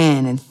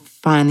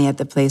finally at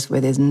the place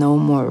where there's no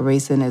more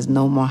erasing, there's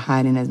no more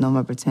hiding, there's no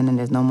more pretending,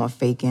 there's no more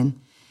faking.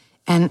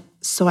 And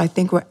so I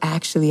think we're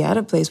actually at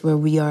a place where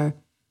we are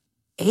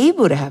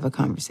able to have a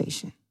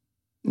conversation.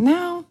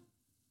 Now,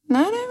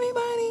 not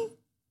everybody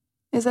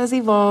is as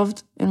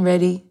evolved and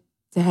ready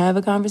to have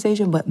a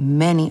conversation, but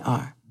many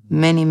are.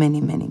 Many,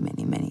 many, many,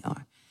 many, many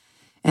are.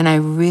 And I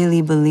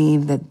really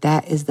believe that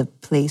that is the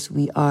place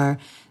we are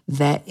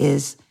that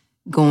is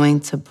going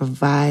to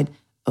provide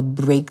a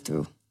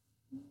breakthrough,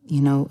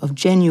 a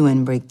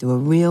genuine breakthrough, a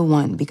real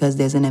one, because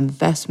there's an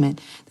investment,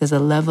 there's a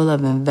level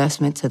of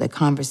investment to the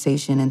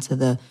conversation and to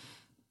the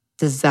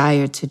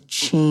desire to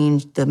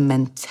change the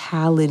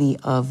mentality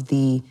of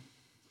the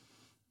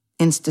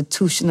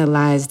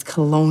institutionalized,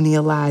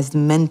 colonialized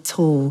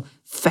mental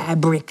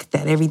fabric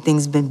that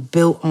everything's been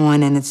built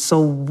on, and it's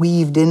so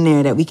weaved in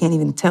there that we can't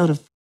even tell the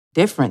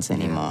difference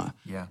anymore.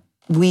 Yeah.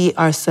 We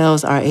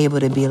ourselves are able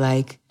to be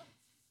like,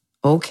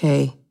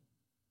 okay,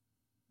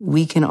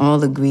 we can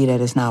all agree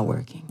that it's not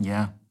working.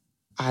 Yeah.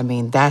 I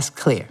mean, that's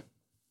clear.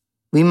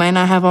 We might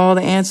not have all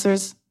the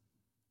answers,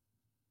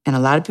 and a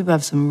lot of people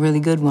have some really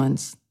good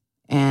ones,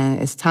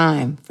 and it's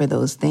time for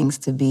those things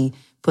to be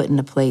put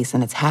into place,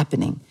 and it's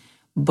happening.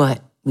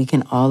 But we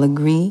can all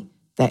agree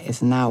that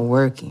it's not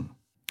working.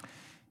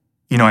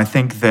 I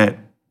think that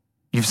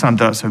you've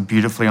summed up so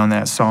beautifully on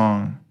that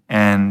song,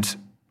 and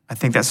I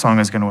think that song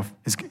is going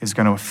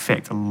to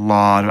affect a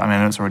lot. I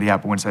know it's already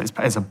out, but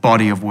as a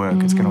body of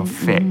work, it's going to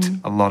affect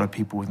a lot of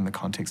people within the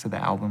context of the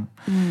album,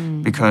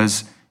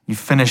 because you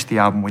finished the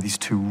album with these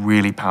two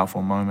really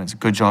powerful moments.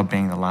 Good job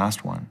being the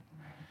last one.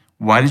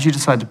 Why did you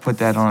decide to put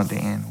that on at the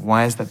end?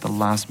 Why is that the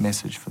last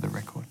message for the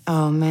record?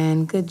 Oh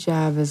man, good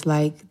job is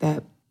like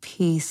that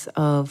piece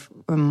of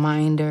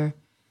reminder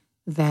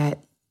that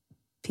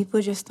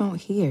people just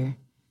don't hear.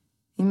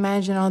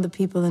 Imagine all the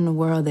people in the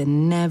world that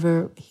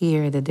never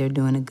hear that they're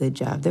doing a good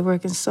job. They're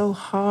working so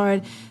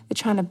hard. They're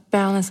trying to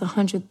balance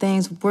 100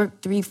 things,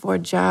 work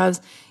 3-4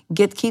 jobs,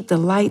 keep the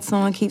lights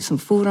on, keep some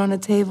food on the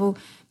table,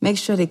 make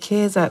sure the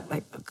kids have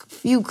like a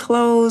few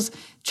clothes,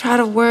 try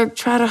to work,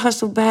 try to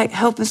hustle back,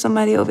 helping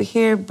somebody over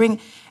here,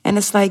 and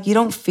it's like you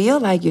don't feel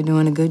like you're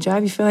doing a good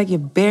job. You feel like you're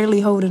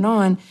barely holding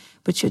on,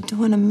 but you're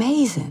doing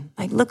amazing.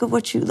 Like, look at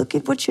what you're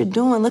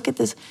doing. Look at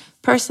this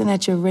person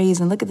that you're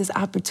raising. Look at this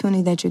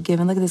opportunity that you're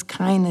giving. Look at this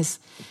kindness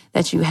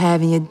that you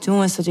have, and you're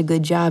doing such a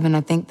good job. And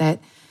I think that,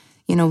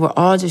 we're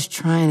all just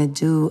trying to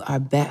do our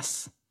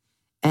best.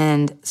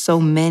 And so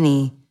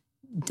many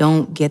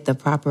don't get the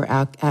proper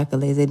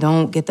accolades. They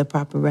don't get the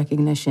proper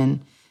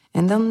recognition.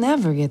 And they'll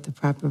never get the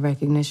proper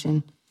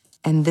recognition.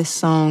 And this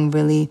song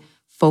really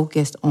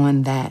focused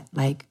on that.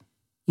 Like,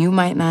 you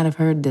might not have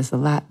heard this a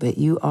lot, but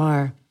you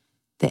are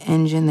the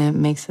engine that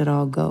makes it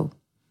all go.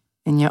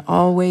 And you're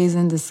always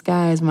in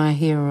disguise, my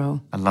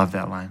hero. I love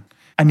that line.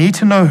 I need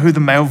to know who the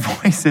male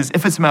voice is.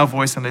 If it's a male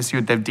voice, unless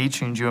they've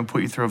detuned you and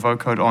put you through a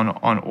vocode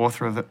on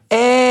author of the...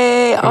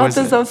 Hey,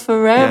 Authors of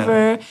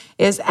Forever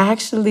is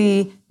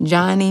actually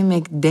Johnny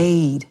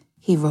McDade.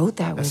 He wrote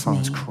that with me.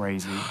 That song's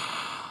crazy.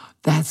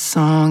 That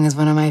song is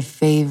one of my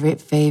favorite.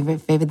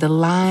 The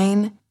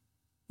line,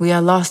 we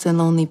are lost and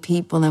lonely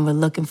people and we're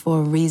looking for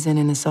a reason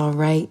and it's all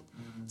right.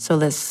 So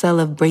let's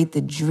celebrate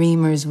the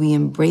dreamers. We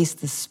embrace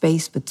the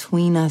space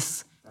between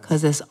us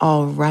because it's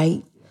all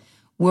right.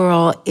 We're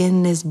all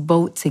in this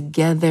boat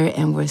together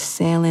and we're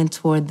sailing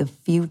toward the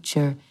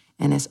future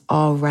and it's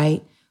all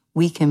right.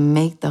 We can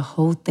make the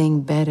whole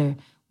thing better.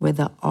 We're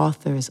the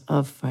authors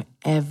of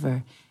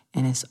forever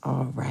and it's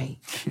all right.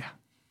 Yeah.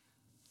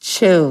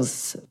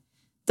 Chills.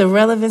 The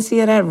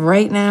relevancy of that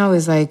right now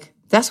is like,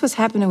 that's what's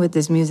happening with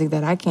this music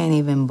that I can't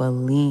even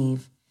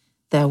believe.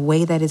 The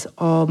way that it's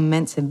all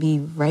meant to be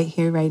right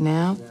here, right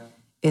now,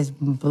 is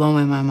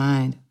blowing my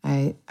mind.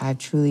 I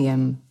truly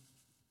am.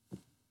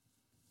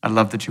 I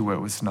love that you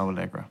work with Snow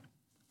Allegra.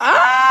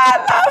 I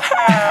love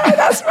her.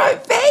 That's my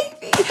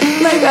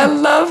baby. Like, I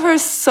love her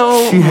so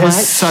much. She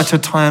has such a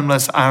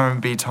timeless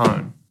R&B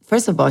tone.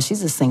 First of all,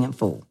 she's a singing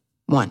fool.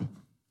 One.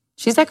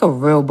 She's like a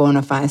real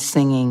bona fide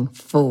singing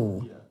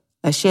fool.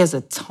 Like, she has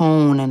a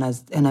tone and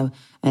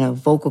a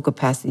vocal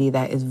capacity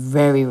that is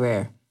very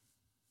rare.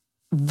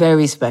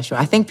 Very special.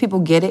 I think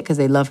people get it because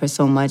they love her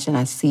so much, and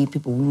I see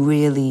people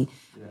really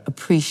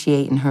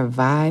appreciating her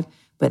vibe,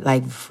 but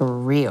like for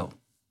real.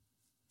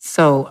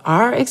 So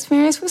our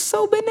experience was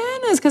so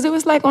bananas because it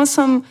was like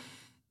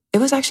it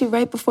was actually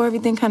right before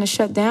everything kind of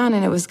shut down,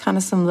 and it was kind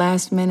of some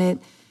last minute.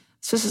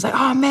 So it's like,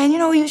 oh man,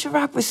 you should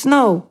rock with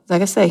Snow.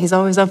 Like I said, he's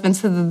always up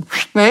into the,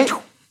 right?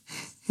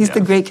 He's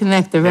the great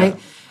connector, right?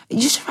 Yeah.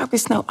 You should rock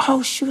with Snow.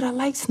 Oh, shoot, I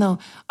like Snow.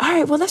 All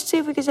right, well, let's see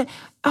if we can...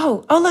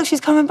 Oh, look, she's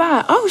coming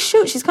by. Oh,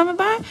 shoot, she's coming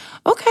by?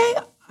 Okay.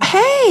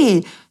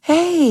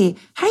 Hey,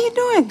 how you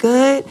doing?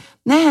 Good.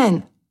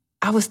 Man,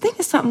 I was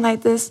thinking something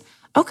like this.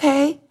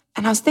 Okay.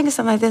 And I was thinking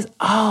something like this.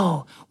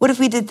 Oh, what if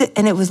we did this?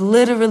 And it was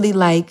literally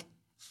like,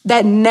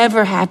 that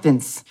never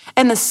happens.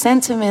 And the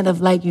sentiment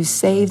of like, you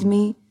saved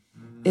me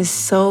is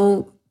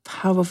so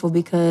powerful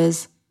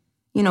because...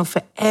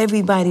 for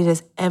everybody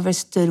that's ever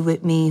stood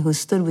with me, who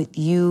stood with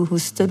you, who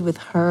stood with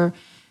her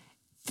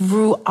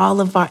through all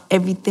of our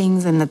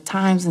everythings and the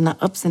times and the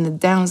ups and the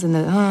downs and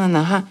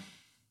the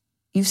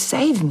you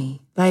saved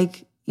me.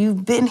 Like,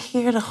 you've been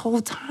here the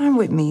whole time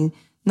with me,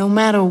 no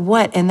matter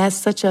what. And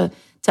that's to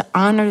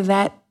honor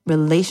that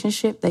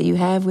relationship that you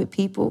have with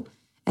people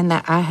and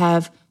that I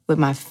have with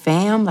my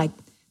fam, like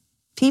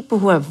people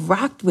who have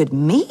rocked with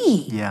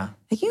me. Yeah.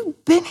 Like,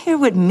 you've been here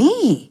with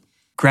me.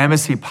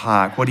 Gramercy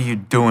Park, what are you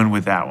doing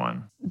with that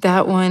one?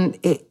 That one,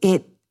 it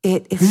is. Who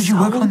did you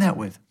work on that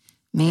with?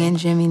 Me and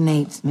Jimmy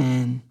Napes,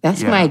 man.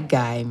 That's my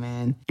guy,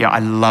 man. Yeah, I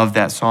love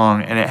that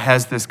song. And it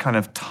has this kind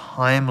of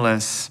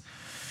timeless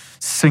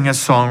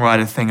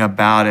singer-songwriter thing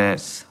about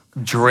it,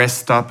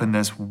 dressed up in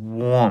this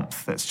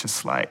warmth that's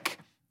just like...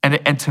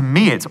 And to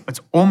me, it's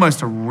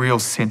almost a real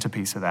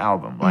centerpiece of the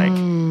album. Like,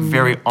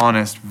 very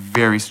honest,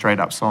 very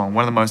straight-up song.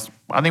 One of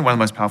the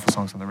most powerful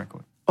songs on the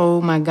record.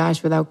 Oh, my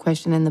gosh, without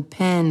question. And the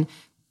pen...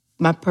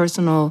 my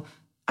personal,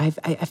 I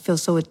feel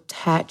so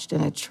attached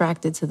and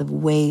attracted to the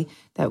way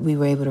that we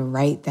were able to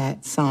write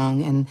that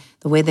song and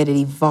the way that it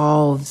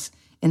evolves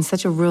in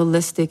such a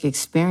realistic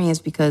experience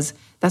because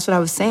that's what I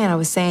was saying. I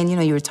was saying,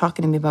 you were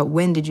talking to me about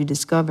when did you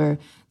discover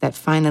that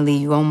finally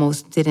you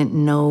almost didn't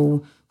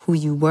know who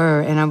you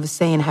were. And I was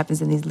saying it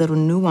happens in these little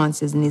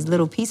nuances and these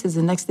little pieces.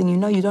 And next thing you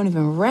know, you don't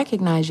even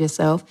recognize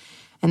yourself.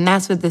 And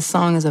that's what this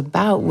song is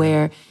about,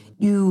 where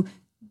you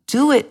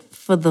do it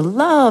for the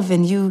love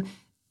and you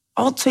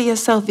alter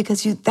yourself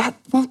because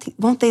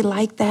won't they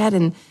like that,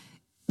 and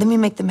let me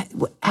make them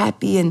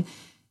happy, and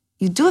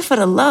you do it for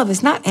the love.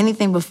 It's not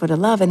anything but for the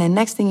love. And then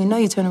next thing you know,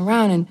 you turn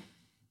around and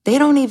they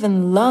don't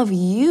even love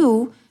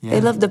you. Yeah.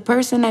 They love the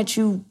person that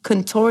you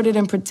contorted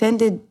and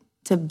pretended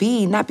to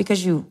be, not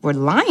because you were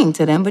lying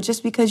to them, but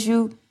just because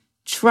you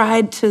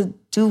tried to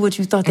do what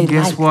you thought they liked.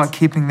 And guess what?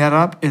 Keeping that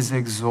up is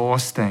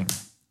exhausting.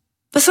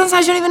 But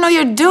sometimes you don't even know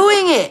you're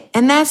doing it.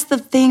 And that's the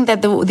thing,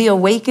 that the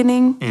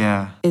awakening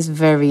is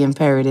very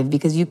imperative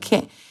because you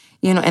can't,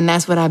 and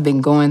that's what I've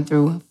been going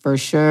through for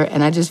sure.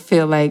 And I just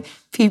feel like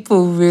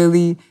people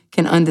really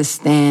can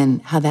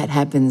understand how that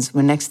happens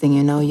when next thing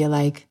you know, you're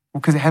like...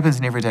 Well, because it happens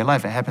in everyday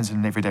life. It happens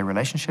in everyday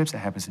relationships. It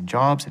happens in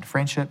jobs, in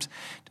friendships.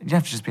 You don't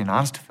have to just be an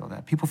artist to feel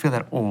that. People feel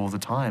that all the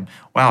time.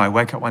 Wow, I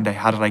wake up one day,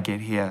 how did I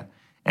get here?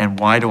 And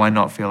why do I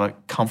not feel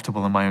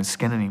comfortable in my own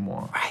skin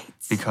anymore? Right.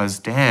 Because,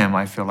 damn,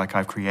 I feel like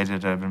I've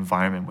created an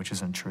environment which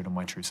isn't true to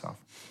my true self.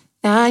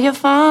 Now you're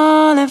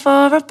falling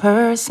for a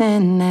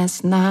person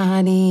that's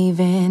not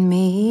even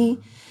me.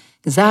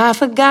 'Cause I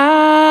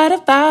forgot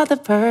about the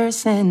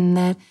person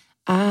that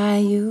I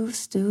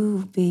used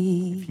to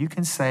be. If you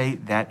can say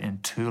that in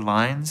 2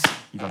 lines,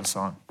 you got a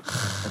song.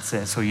 That's it.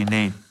 That's all you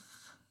need.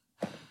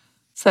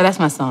 So that's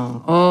my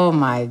song. Oh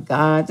my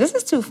God. This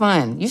is too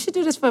fun. You should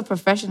do this for a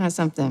profession or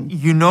something.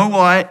 You know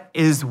what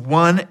is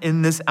one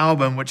in this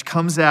album which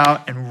comes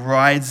out and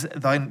rides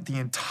the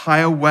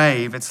entire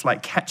wave? It's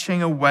like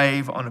catching a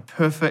wave on a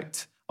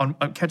perfect, being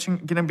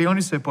on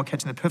your surfboard,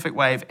 catching the perfect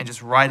wave and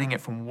just riding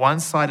it from one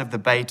side of the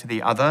bay to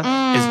the other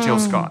is Jill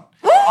Scott.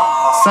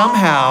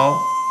 Somehow,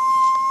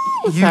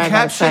 you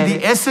captured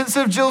the essence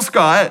of Jill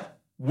Scott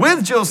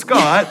with Jill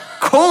Scott,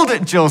 called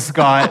it Jill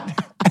Scott,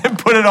 and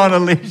put it on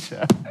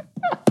Alicia.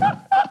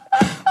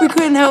 We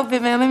couldn't help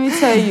it, man. Let me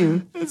tell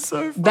you. It's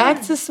so funny.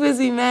 Back to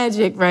Swizzy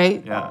Magic,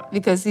 right? Yeah.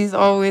 Because he's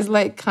always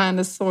like kind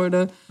of, sort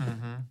of.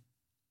 Mm-hmm.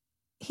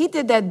 He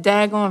did that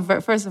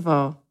daggone first of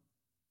all,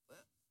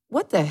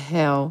 what the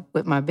hell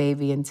with my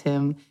baby and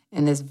Tim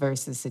in this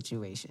versus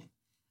situation?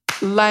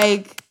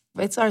 Like,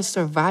 it's our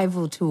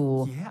survival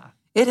tool. Yeah.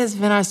 It has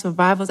been our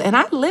survival, and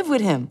I live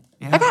with him.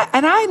 Yeah. Like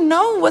I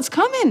know what's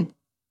coming.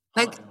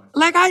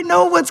 Like I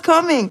know what's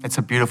coming. It's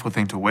a beautiful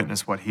thing to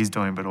witness what he's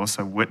doing, but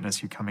also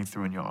witness you coming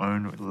through in your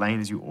own lane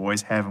as you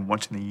always have and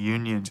watching the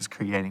union just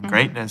creating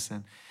greatness.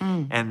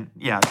 And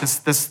yeah,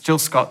 this Jill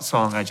Scott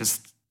song,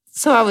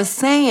 So I was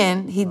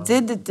saying, he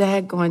did the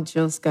daggone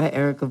Jill Scott,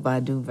 Erykah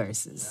Badu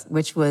verses,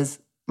 which was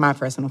my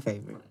personal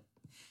favorite.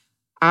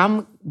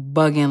 I'm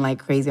bugging like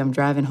crazy. I'm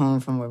driving home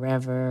from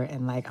wherever,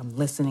 and like I'm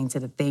listening to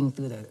the thing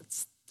through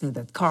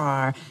the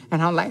car,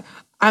 and I'm like,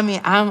 I'm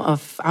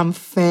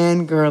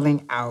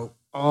fangirling out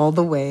all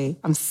the way.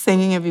 I'm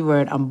singing every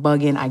word. I'm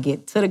bugging. I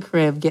get to the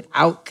crib, get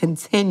out,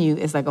 continue.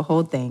 It's like a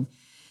whole thing,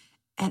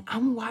 and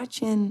I'm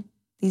watching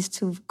these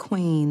two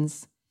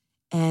queens,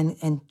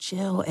 and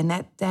Jill, and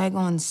that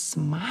daggone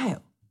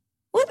smile.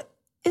 What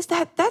is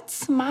that? That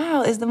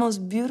smile is the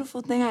most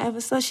beautiful thing I ever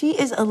saw. She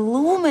is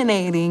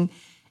illuminating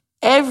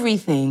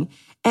everything.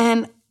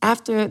 And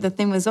after the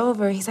thing was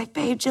over, he's like,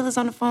 babe, Jill is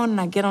on the phone. And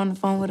I get on the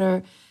phone with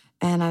her,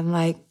 and I'm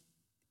like,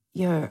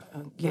 you're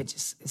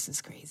just, this is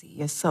crazy.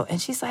 You're so,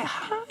 and she's like,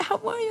 hi, how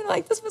are you?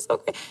 Like, this was so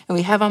great. And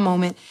we have our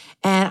moment.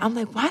 And I'm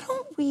like, why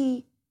haven't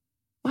we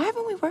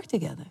worked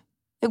together?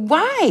 Like,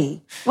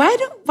 why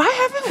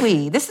haven't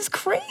we? This is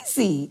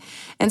crazy.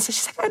 And so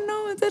she's like, I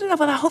know,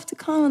 but I hope to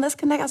come and let's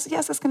connect. I said,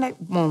 yes, let's connect.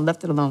 Boom,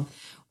 left it alone.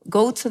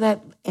 Go to that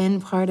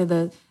end part of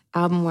the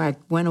album where I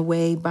went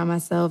away by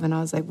myself, and I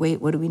was like, wait,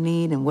 what do we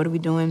need and what are we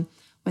doing?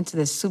 Went to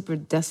this super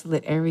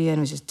desolate area and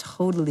was just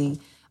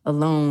totally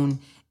alone.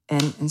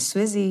 And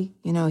Swizzy,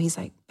 he's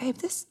like, babe,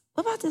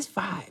 what about this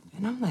vibe?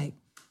 And I'm like,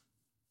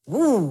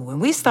 ooh. And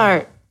we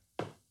start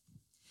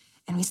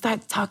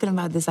talking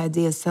about this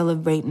idea of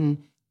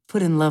celebrating,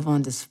 putting love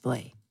on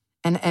display,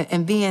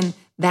 and being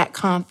that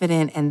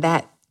confident and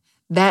that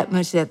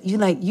much that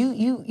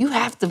you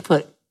have to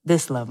put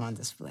this love on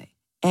display.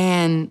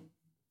 And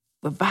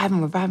we're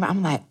vibing.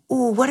 I'm like,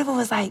 ooh, what if it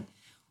was like,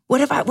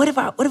 what if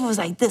it was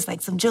like this,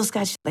 like some Jill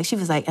Scott shit? Like she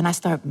was like, and I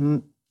start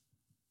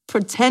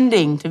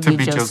pretending to be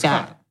Jill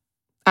Scott.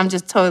 I'm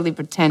just totally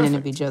pretending to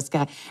be Jill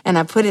Scott. And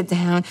I put it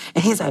down,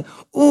 and he's like,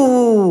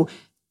 ooh,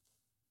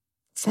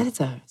 send it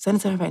to her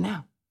right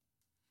now.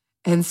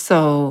 And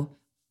so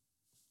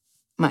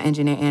my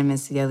engineer, Ann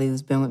Mincielli,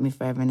 who's been with me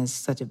forever and is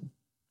such a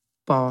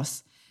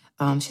boss,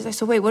 she's like,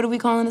 so wait, what are we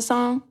calling the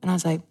song? And I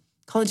was like,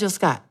 call it Jill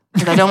Scott,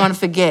 because I don't want to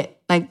forget.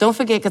 Like, don't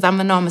forget, because I'm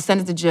going to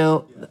send it to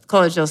Jill.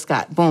 Call it Jill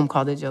Scott. Boom,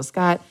 called it Jill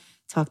Scott.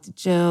 Talked to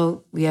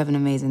Jill. We have an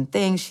amazing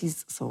thing.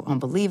 She's so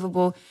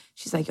unbelievable.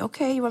 She's like,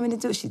 okay, you want me to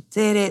do it? She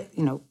did it,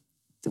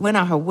 went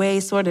out her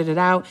way, sorted it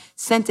out,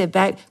 sent it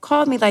back,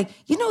 called me like,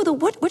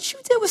 what you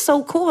did was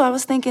so cool. I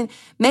was thinking,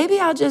 maybe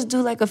I'll just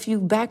do like a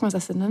few backgrounds. I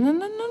said,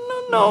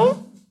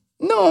 no.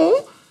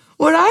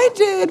 What I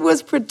did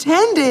was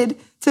pretended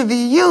to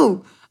be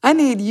you. I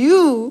need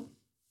you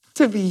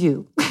to be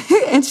you.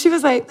 And she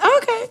was like,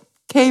 okay.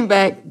 Came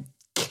back,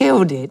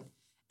 killed it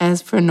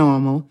as per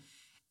normal.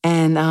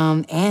 And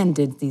Anne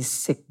did these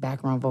sick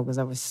background vocals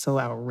that were so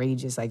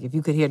outrageous. Like, if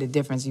you could hear the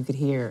difference, you could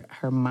hear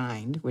her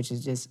mind, which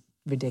is just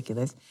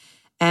ridiculous.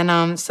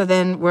 And so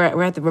then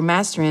we're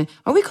mastering.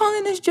 Are we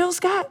calling this Jill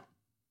Scott?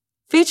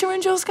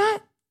 Featuring Jill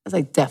Scott? I was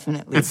like,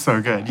 definitely. It's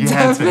so good. You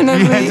had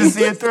to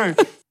see it through.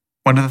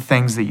 One of the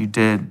things that you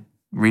did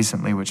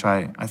recently, which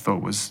I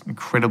thought was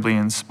incredibly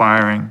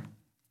inspiring,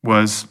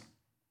 was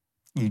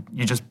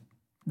you just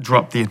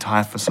dropped the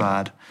entire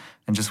facade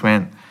and just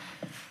went,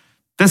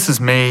 this is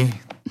me.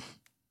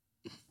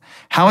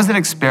 How has that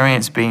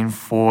experience been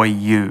for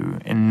you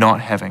in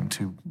not having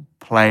to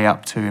play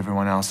up to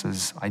everyone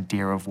else's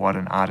idea of what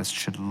an artist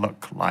should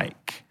look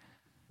like?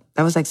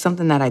 That was like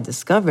something that I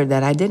discovered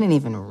that I didn't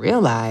even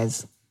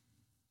realize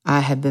I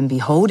had been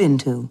beholden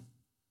to.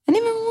 I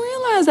didn't even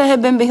realize I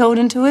had been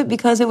beholden to it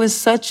because it was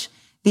such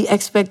the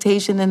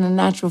expectation and the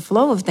natural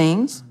flow of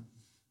things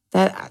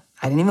that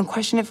I didn't even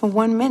question it for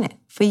 1 minute.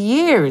 For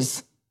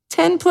years,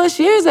 10 plus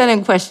years, I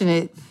didn't question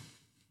it.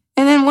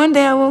 And then one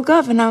day I woke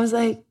up and I was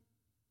like,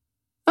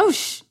 oh,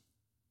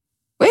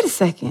 wait a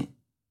second.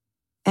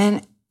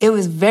 And it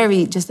was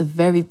just a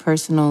very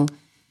personal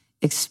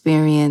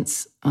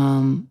experience,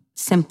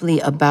 simply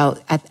about,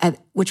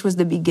 which was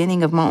the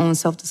beginning of my own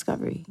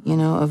self-discovery,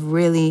 of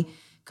really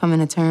coming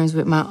to terms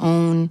with my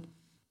own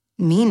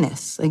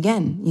meanness.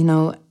 Again,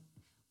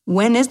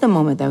 when is the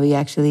moment that we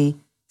actually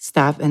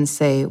stop and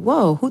say,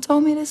 whoa, who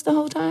told me this the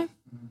whole time?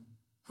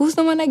 Who's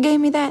the one that gave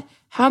me that?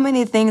 How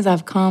many things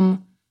I've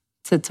come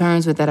to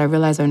terms with that I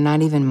realize are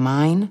not even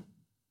mine?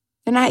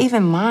 They're not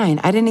even mine.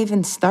 I didn't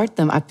even start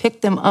them. I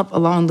picked them up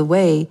along the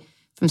way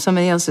from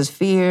somebody else's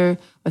fear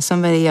or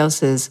somebody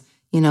else's,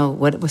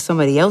 what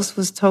somebody else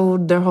was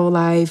told their whole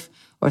life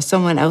or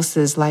someone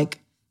else's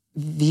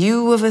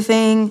view of a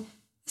thing.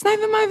 It's not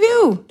even my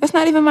view. That's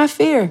not even my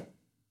fear.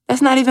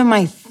 That's not even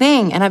my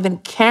thing. And I've been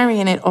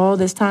carrying it all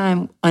this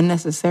time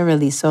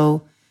unnecessarily.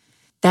 So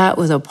that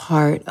was a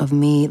part of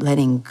me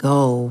letting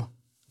go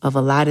of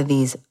a lot of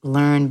these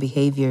learned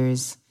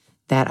behaviors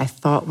that I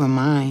thought were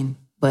mine,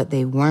 but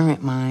they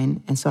weren't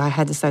mine. And so I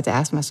had to start to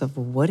ask myself,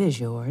 well, what is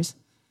yours?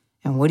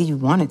 And what do you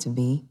want it to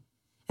be?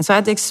 And so I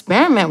had to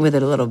experiment with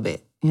it a little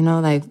bit. Do you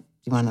want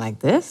it like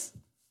this?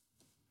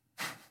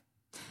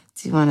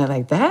 Do you want it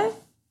like that?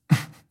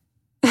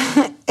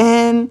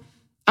 And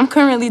I'm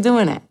currently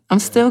doing that. I'm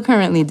still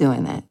currently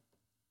doing that.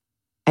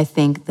 I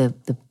think the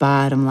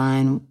bottom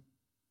line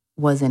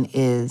was and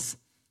is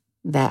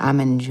that I'm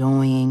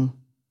enjoying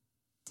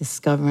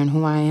discovering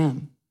who I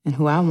am and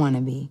who I want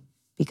to be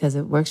because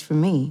it works for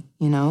me,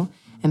 and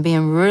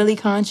being really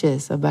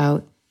conscious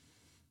about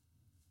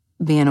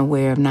being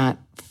aware of not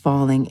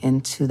falling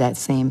into that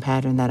same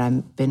pattern that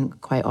I've been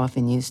quite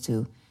often used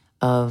to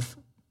of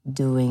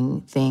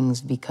doing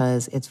things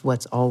because it's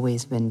what's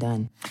always been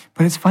done.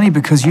 But it's funny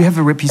because you have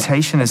a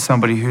reputation as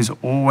somebody who's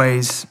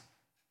always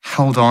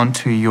held on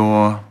to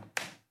your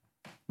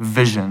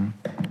vision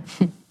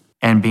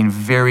and been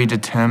very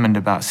determined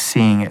about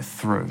seeing it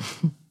through,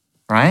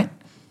 right?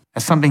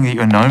 That's something that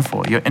you're known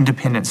for, your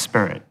independent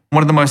spirit.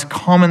 One of the most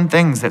common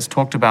things that's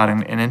talked about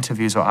in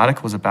interviews or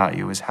articles about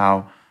you is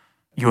how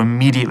you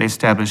immediately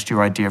established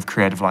your idea of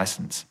creative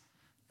license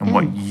and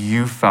what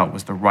you felt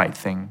was the right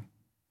thing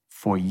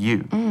for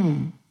you.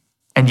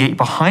 And yet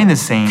behind the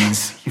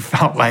scenes, you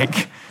felt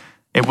like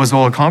it was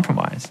all a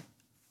compromise.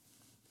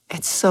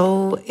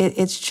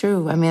 It's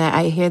true. I mean,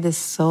 I hear this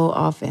so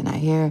often. I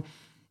hear,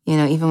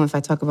 even if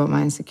I talk about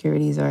my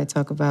insecurities or I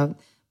talk about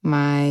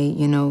my,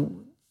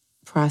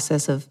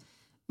 process of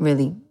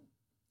really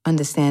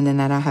understanding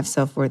that I have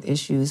self-worth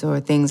issues or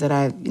things that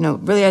I,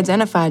 really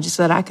identified just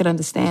so that I could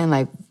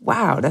understand,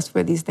 wow, that's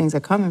where these things are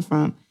coming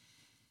from.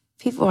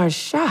 People are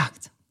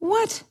shocked.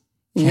 What?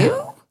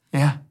 You?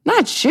 Yeah.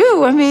 Not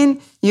you. I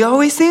mean, you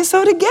always seem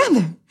so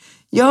together.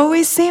 You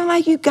always seem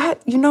like you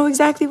know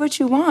exactly what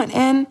you want.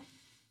 And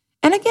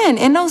again,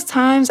 in those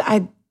times,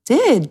 I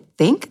did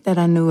think that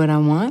I knew what I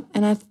want,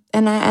 and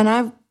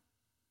I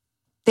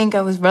think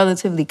I was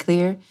relatively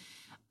clear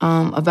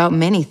about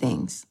many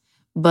things.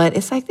 But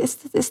it's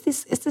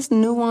this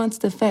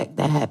nuanced effect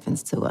that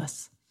happens to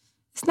us.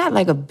 It's not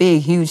like a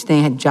big, huge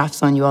thing that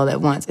drops on you all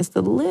at once. It's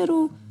the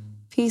little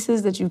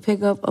pieces that you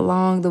pick up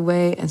along the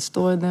way and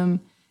store them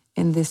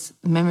in this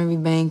memory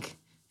bank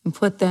and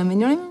put them, and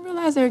you don't even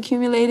realize they're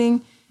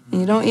accumulating,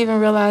 and you don't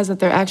even realize that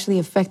they're actually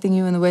affecting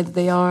you in the way that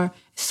they are.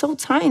 It's so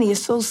tiny,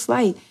 it's so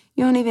slight.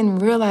 You don't even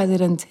realize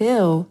it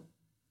until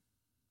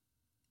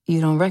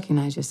you don't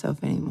recognize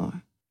yourself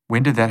anymore.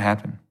 When did that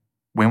happen?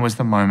 When was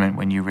the moment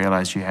when you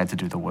realized you had to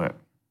do the work?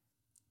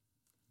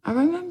 I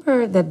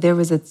remember that there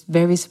was a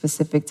very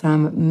specific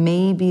time,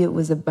 maybe it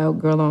was about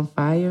Girl on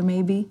Fire,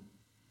 maybe,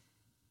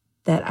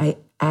 that I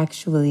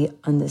actually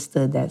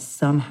understood that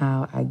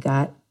somehow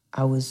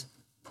I was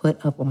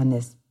put up on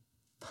this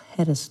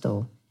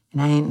pedestal,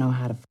 and I didn't know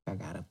how the fuck I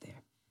got up there.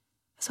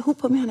 I said, who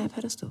put me on that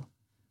pedestal?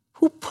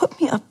 Who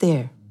put me up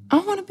there? I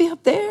don't want to be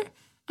up there.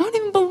 I don't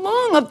even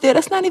belong up there.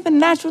 That's not even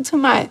natural to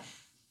my...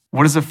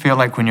 What does it feel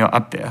like when you're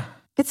up there?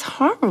 It's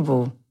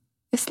horrible.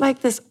 It's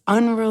like this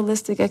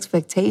unrealistic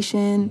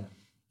expectation.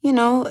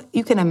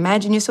 You can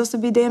imagine you're supposed to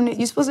be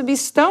you're supposed to be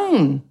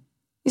stone.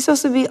 You're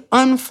supposed to be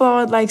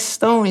unflawed like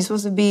stone. You're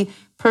supposed to be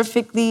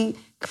perfectly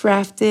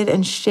crafted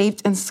and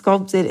shaped and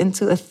sculpted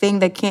into a thing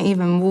that can't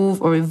even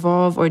move or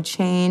evolve or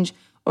change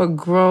or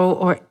grow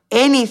or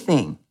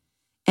anything.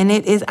 And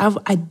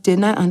I did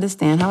not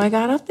understand how I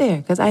got up there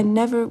because I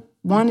never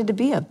wanted to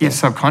be up there. Your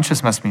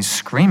subconscious must be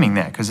screaming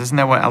that, because isn't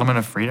that what Element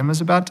of Freedom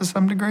is about to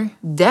some degree?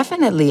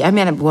 Definitely. I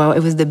mean, well,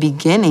 it was the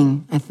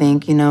beginning, I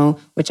think,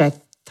 which I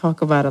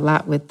talk about a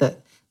lot with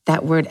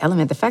that word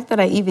element. The fact that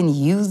I even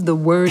used the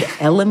word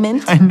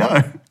element. I know.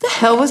 What the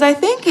hell was I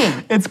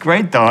thinking? It's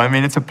great, though. I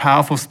mean, it's a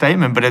powerful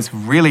statement, but it's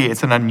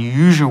an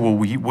unusual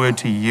word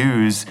to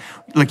use.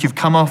 Like, you've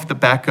come off the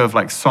back of,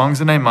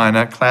 Songs in A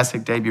Minor,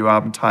 classic debut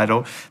album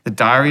title, The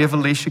Diary of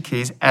Alicia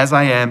Keys, As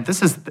I Am.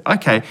 This is,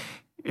 okay,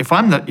 if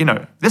I'm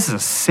this is a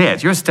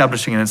set. You're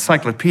establishing an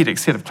encyclopedic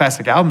set of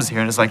classic albums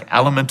here, and it's like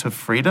Element of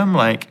Freedom.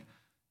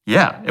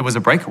 Yeah, it was a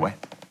breakaway.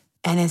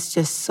 And it's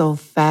just so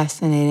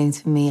fascinating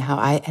to me how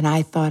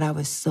I thought I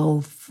was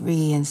so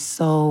free and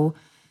so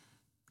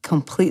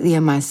completely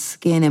in my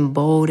skin and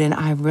bold. And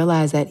I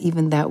realized that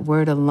even that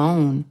word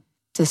alone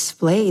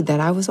displayed that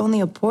I was only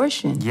a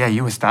portion. Yeah,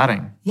 you were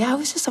starting. Yeah, I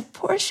was just a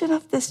portion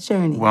of this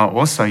journey. Well,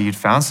 also, you'd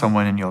found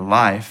someone in your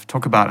life.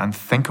 Talk about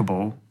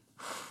unthinkable.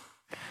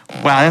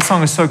 Wow, that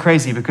song is so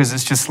crazy because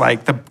it's just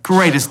like the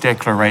greatest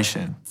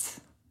declaration.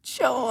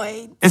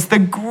 Joy. It's the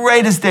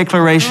greatest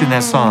declaration,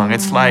 that song.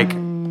 It's like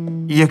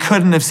you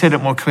couldn't have said it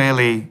more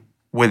clearly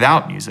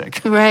without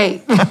music.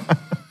 Right.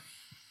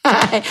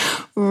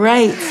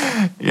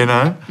 Right. You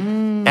know?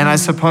 And I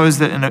suppose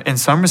that in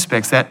some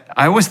respects, that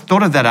I always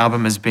thought of that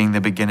album as being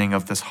the beginning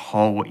of this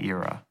whole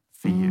era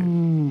for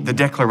you. The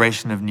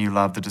declaration of new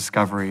love, the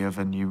discovery of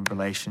a new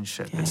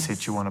relationship that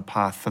set you on a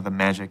path for the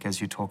magic,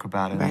 as you talk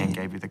about it, and then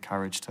gave you the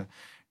courage to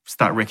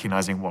start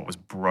recognizing what was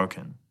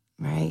broken.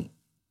 Right.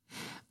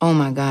 Oh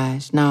my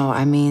gosh. No,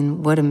 I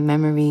mean, what a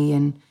memory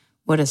and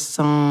what a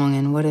song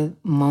and what a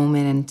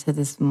moment, and to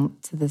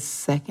this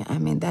second. I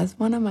mean, that's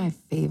one of my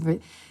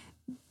favorite.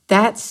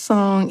 That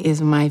song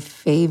is my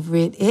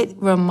favorite. It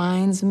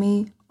reminds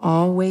me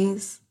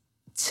always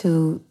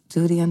to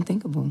do the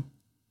unthinkable.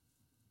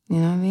 You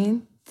know what I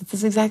mean?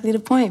 That's exactly the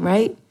point,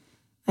 right?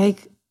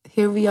 Like,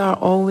 here we are,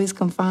 always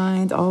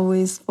confined,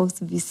 always supposed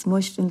to be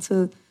smushed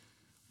into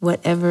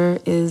whatever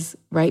is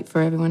right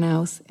for everyone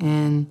else.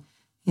 And,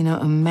 you know,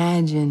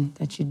 imagine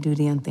that you do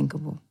the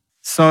unthinkable.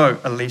 So,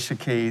 Alicia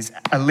Keys.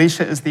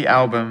 Alicia is the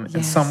album,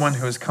 and someone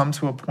who has come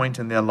to a point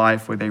in their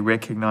life where they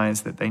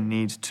recognize that they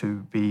need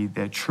to be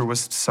their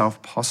truest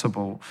self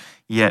possible,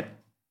 yet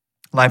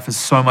life is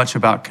so much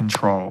about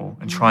control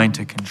and trying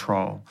to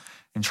control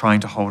and trying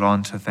to hold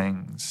on to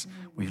things.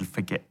 We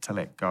forget to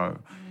let go.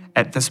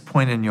 At this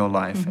point in your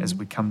life, as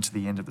we come to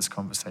the end of this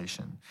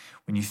conversation,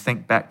 when you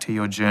think back to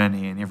your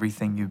journey and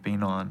everything you've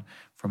been on,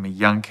 from a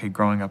young kid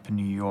growing up in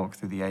New York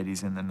through the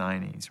 80s and the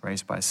 90s,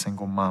 raised by a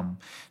single mum,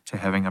 to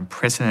having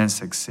unprecedented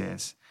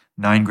success,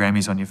 9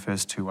 Grammys on your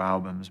first 2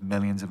 albums,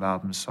 millions of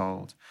albums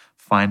sold,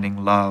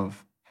 finding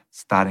love,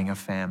 starting a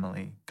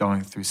family,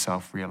 going through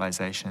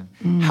self-realization.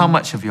 How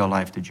much of your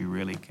life did you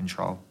really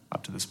control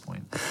up to this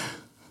point?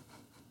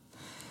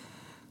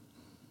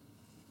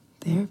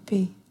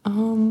 Therapy.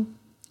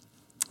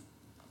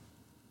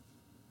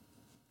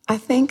 I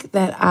think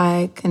that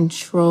I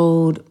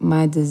controlled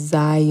my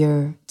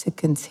desire to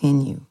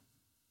continue.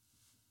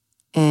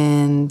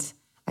 And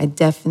I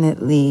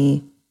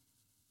definitely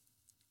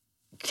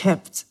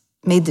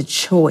made the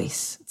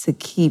choice to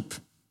keep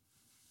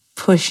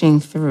pushing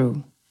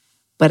through.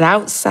 But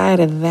outside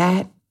of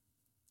that,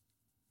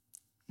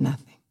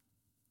 nothing.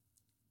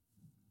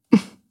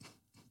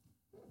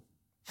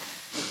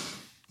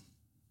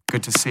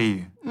 Good to see you.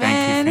 Thank you for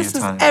Man, your this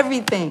time. is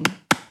everything.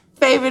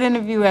 Favorite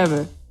interview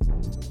ever.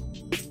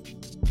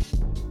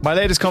 My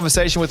latest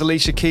conversation with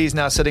Alicia Keys,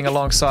 now sitting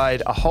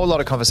alongside a whole lot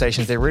of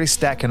conversations. They're really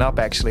stacking up,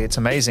 actually. It's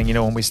amazing. You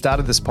know, when we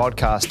started this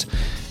podcast,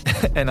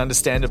 and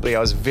understandably,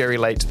 I was very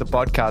late to the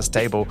podcast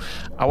table,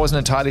 I wasn't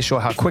entirely sure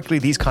how quickly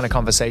these kind of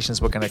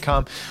conversations were going to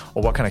come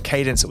or what kind of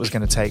cadence it was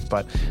going to take,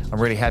 but I'm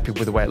really happy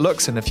with the way it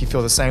looks. And if you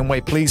feel the same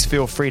way, please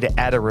feel free to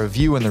add a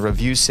review in the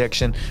review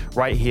section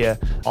right here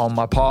on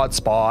my pod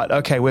spot.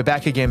 Okay, we're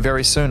back again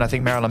very soon. I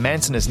think Marilyn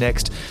Manson is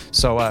next.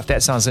 So if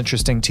that sounds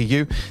interesting to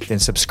you, then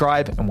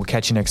subscribe and we'll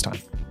catch you next time.